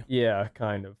front of you. Yeah,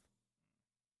 kind of.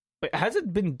 But has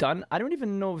it been done? I don't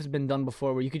even know if it's been done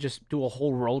before, where you could just do a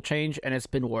whole role change and it's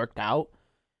been worked out.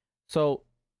 So,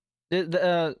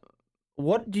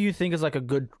 what do you think is like a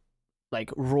good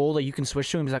like role that you can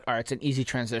switch to and be like, all right, it's an easy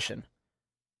transition?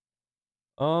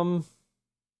 I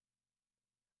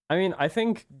mean, I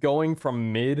think going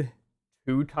from mid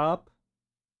to top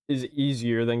is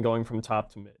easier than going from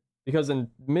top to mid. Because in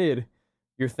mid,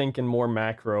 you're thinking more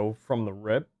macro from the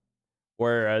rip.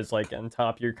 Whereas, like, in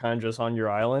top, you're kind of just on your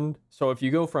island. So if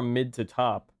you go from mid to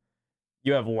top,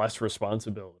 you have less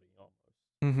responsibility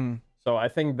almost. So I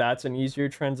think that's an easier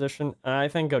transition. And I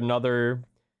think another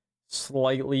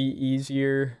slightly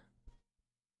easier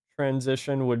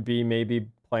transition would be maybe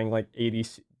playing, like,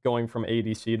 ADC, going from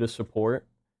ADC to support.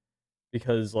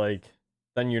 Because, like,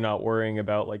 then you're not worrying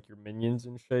about, like, your minions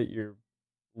and shit. You're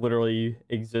literally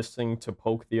existing to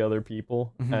poke the other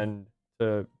people and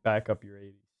to back up your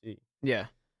ADC. Yeah.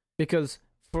 Because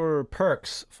for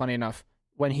Perks, funny enough,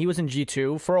 when he was in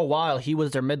G2, for a while, he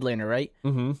was their mid laner, right?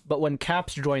 But when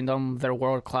Caps joined them, their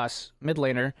world-class mid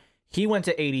laner, he went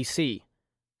to ADC.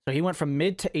 So he went from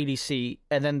mid to ADC,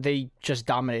 and then they just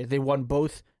dominated. They won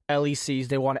both LECs.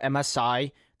 They won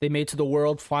MSI. They made to the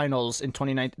World Finals in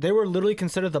 2019. They were literally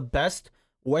considered the best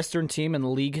Western team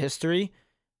in league history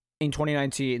in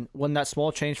 2019 when that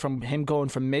small change from him going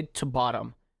from mid to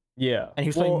bottom. Yeah. And he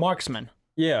was playing marksman.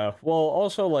 Yeah. Well,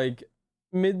 also, like,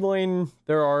 mid lane,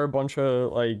 there are a bunch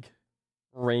of, like,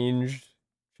 ranged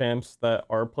champs that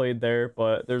are played there,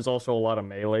 but there's also a lot of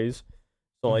melees.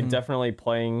 So, like, definitely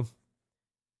playing...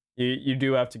 You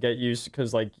do have to get used,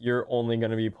 because, like, you're only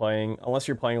going to be playing... Unless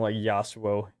you're playing, like,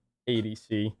 Yasuo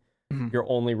ADC, you're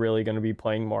only really going to be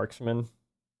playing marksman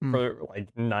for,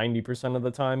 like, 90% of the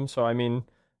time. So, I mean...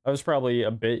 That was probably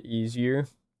a bit easier.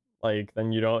 Like,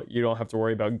 then you don't have to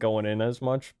worry about going in as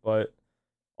much. But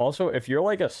also, if you're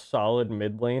like a solid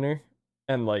mid laner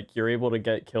and like you're able to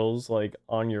get kills like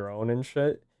on your own and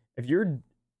shit, if you're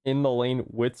in the lane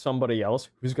with somebody else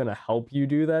who's gonna help you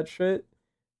do that shit,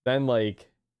 then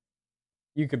like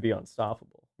you could be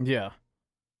unstoppable. Yeah.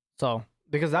 So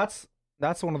because that's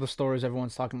one of the stories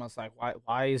everyone's talking about. It's like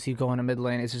why is he going to mid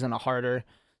lane? It's just in a harder.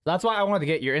 That's why I wanted to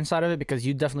get your insight of it, because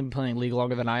you've definitely been playing League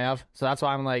longer than I have. So that's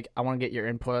why I'm like, I want to get your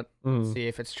input, see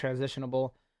if it's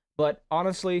transitionable. But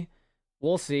honestly,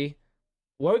 we'll see.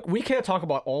 We can't talk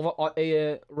about all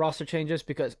the roster changes,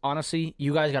 because honestly,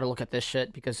 you guys got to look at this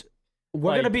shit, because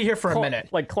we're going to be here for a minute.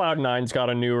 Like Cloud9's got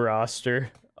a new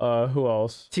roster. Who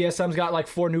else? TSM's got like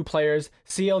 4 new players.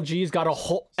 CLG's got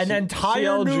an entire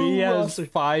CLG new has roster.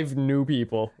 5 new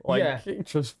people. Like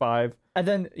just 5. And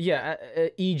then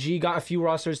EG got a few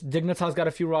rosters. Dignitas got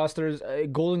a few rosters.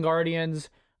 Golden Guardians.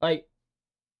 Like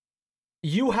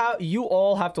you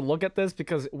all have to look at this,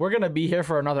 because we're gonna be here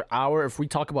for another hour if we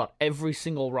talk about every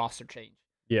single roster change.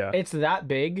 Yeah, it's that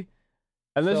big.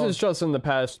 And this is just in the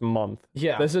past month.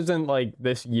 Yeah, this isn't like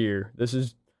this year. This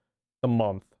is the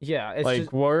month. Yeah, it's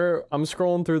like I'm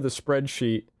scrolling through the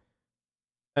spreadsheet,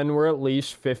 and we're at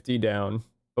least 50 down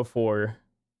before.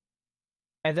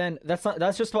 And then that's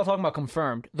just about talking about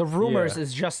confirmed. The rumors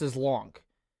is just as long.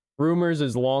 Rumors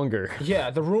is longer.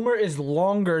 Yeah, the rumor is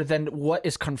longer than what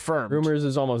is confirmed. Rumors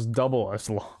is almost double as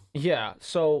long. Yeah,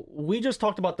 so we just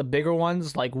talked about the bigger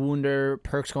ones, like Wunder,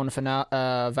 Perks going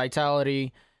to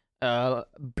Vitality,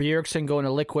 Bjergsen going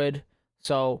to Liquid.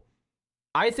 So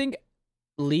I think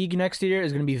League next year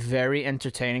is going to be very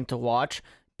entertaining to watch,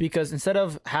 because instead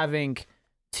of having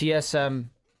TSM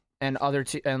and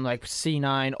and like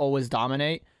C9 always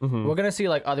dominate, we're going to see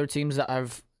like other teams that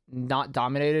have not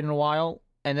dominated in a while.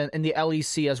 And then in the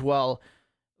LEC as well,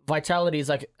 Vitality is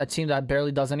like a team that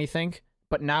barely does anything,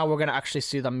 but now we're going to actually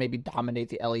see them maybe dominate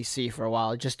the LEC for a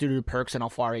while, just due to Perks and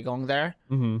Alfari going there.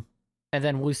 And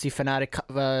then we'll see Fnatic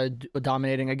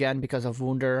dominating again because of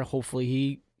Wunder. Hopefully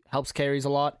he helps carries a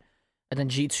lot. And then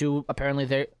G2,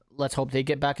 apparently let's hope they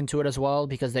get back into it as well,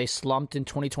 because they slumped in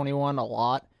 2021 a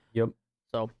lot. Yep.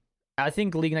 So I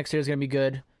think League next year is going to be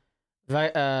good.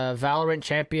 Valorant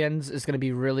Champions is going to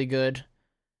be really good.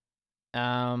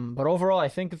 But overall, I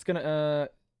think it's gonna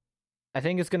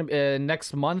be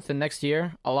next month and next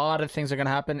year. A lot of things are gonna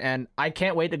happen, and I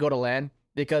can't wait to go to LAN,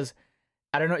 because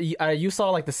I don't know. You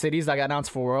saw like the cities that got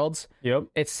announced for Worlds. Yep.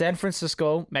 It's San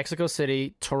Francisco, Mexico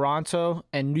City, Toronto,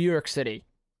 and New York City.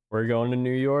 We're going to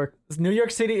New York. New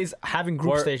York City is having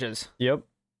group stages. Yep.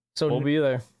 So we'll be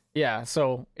there. Yeah,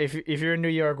 so if you're in New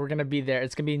York, we're gonna be there.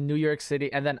 It's gonna be New York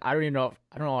City, and then I don't know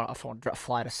if I want to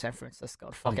fly to San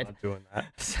Francisco. I'm not doing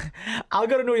that. I'll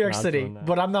go to New York City,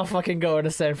 but I'm not fucking going to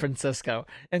San Francisco,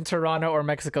 in Toronto or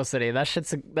Mexico City. That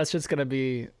shit's gonna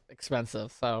be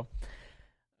expensive. So,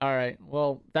 all right,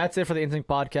 well, that's it for the Instinct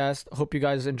podcast. Hope you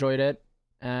guys enjoyed it,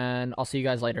 and I'll see you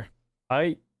guys later.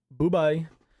 Bye. Bye.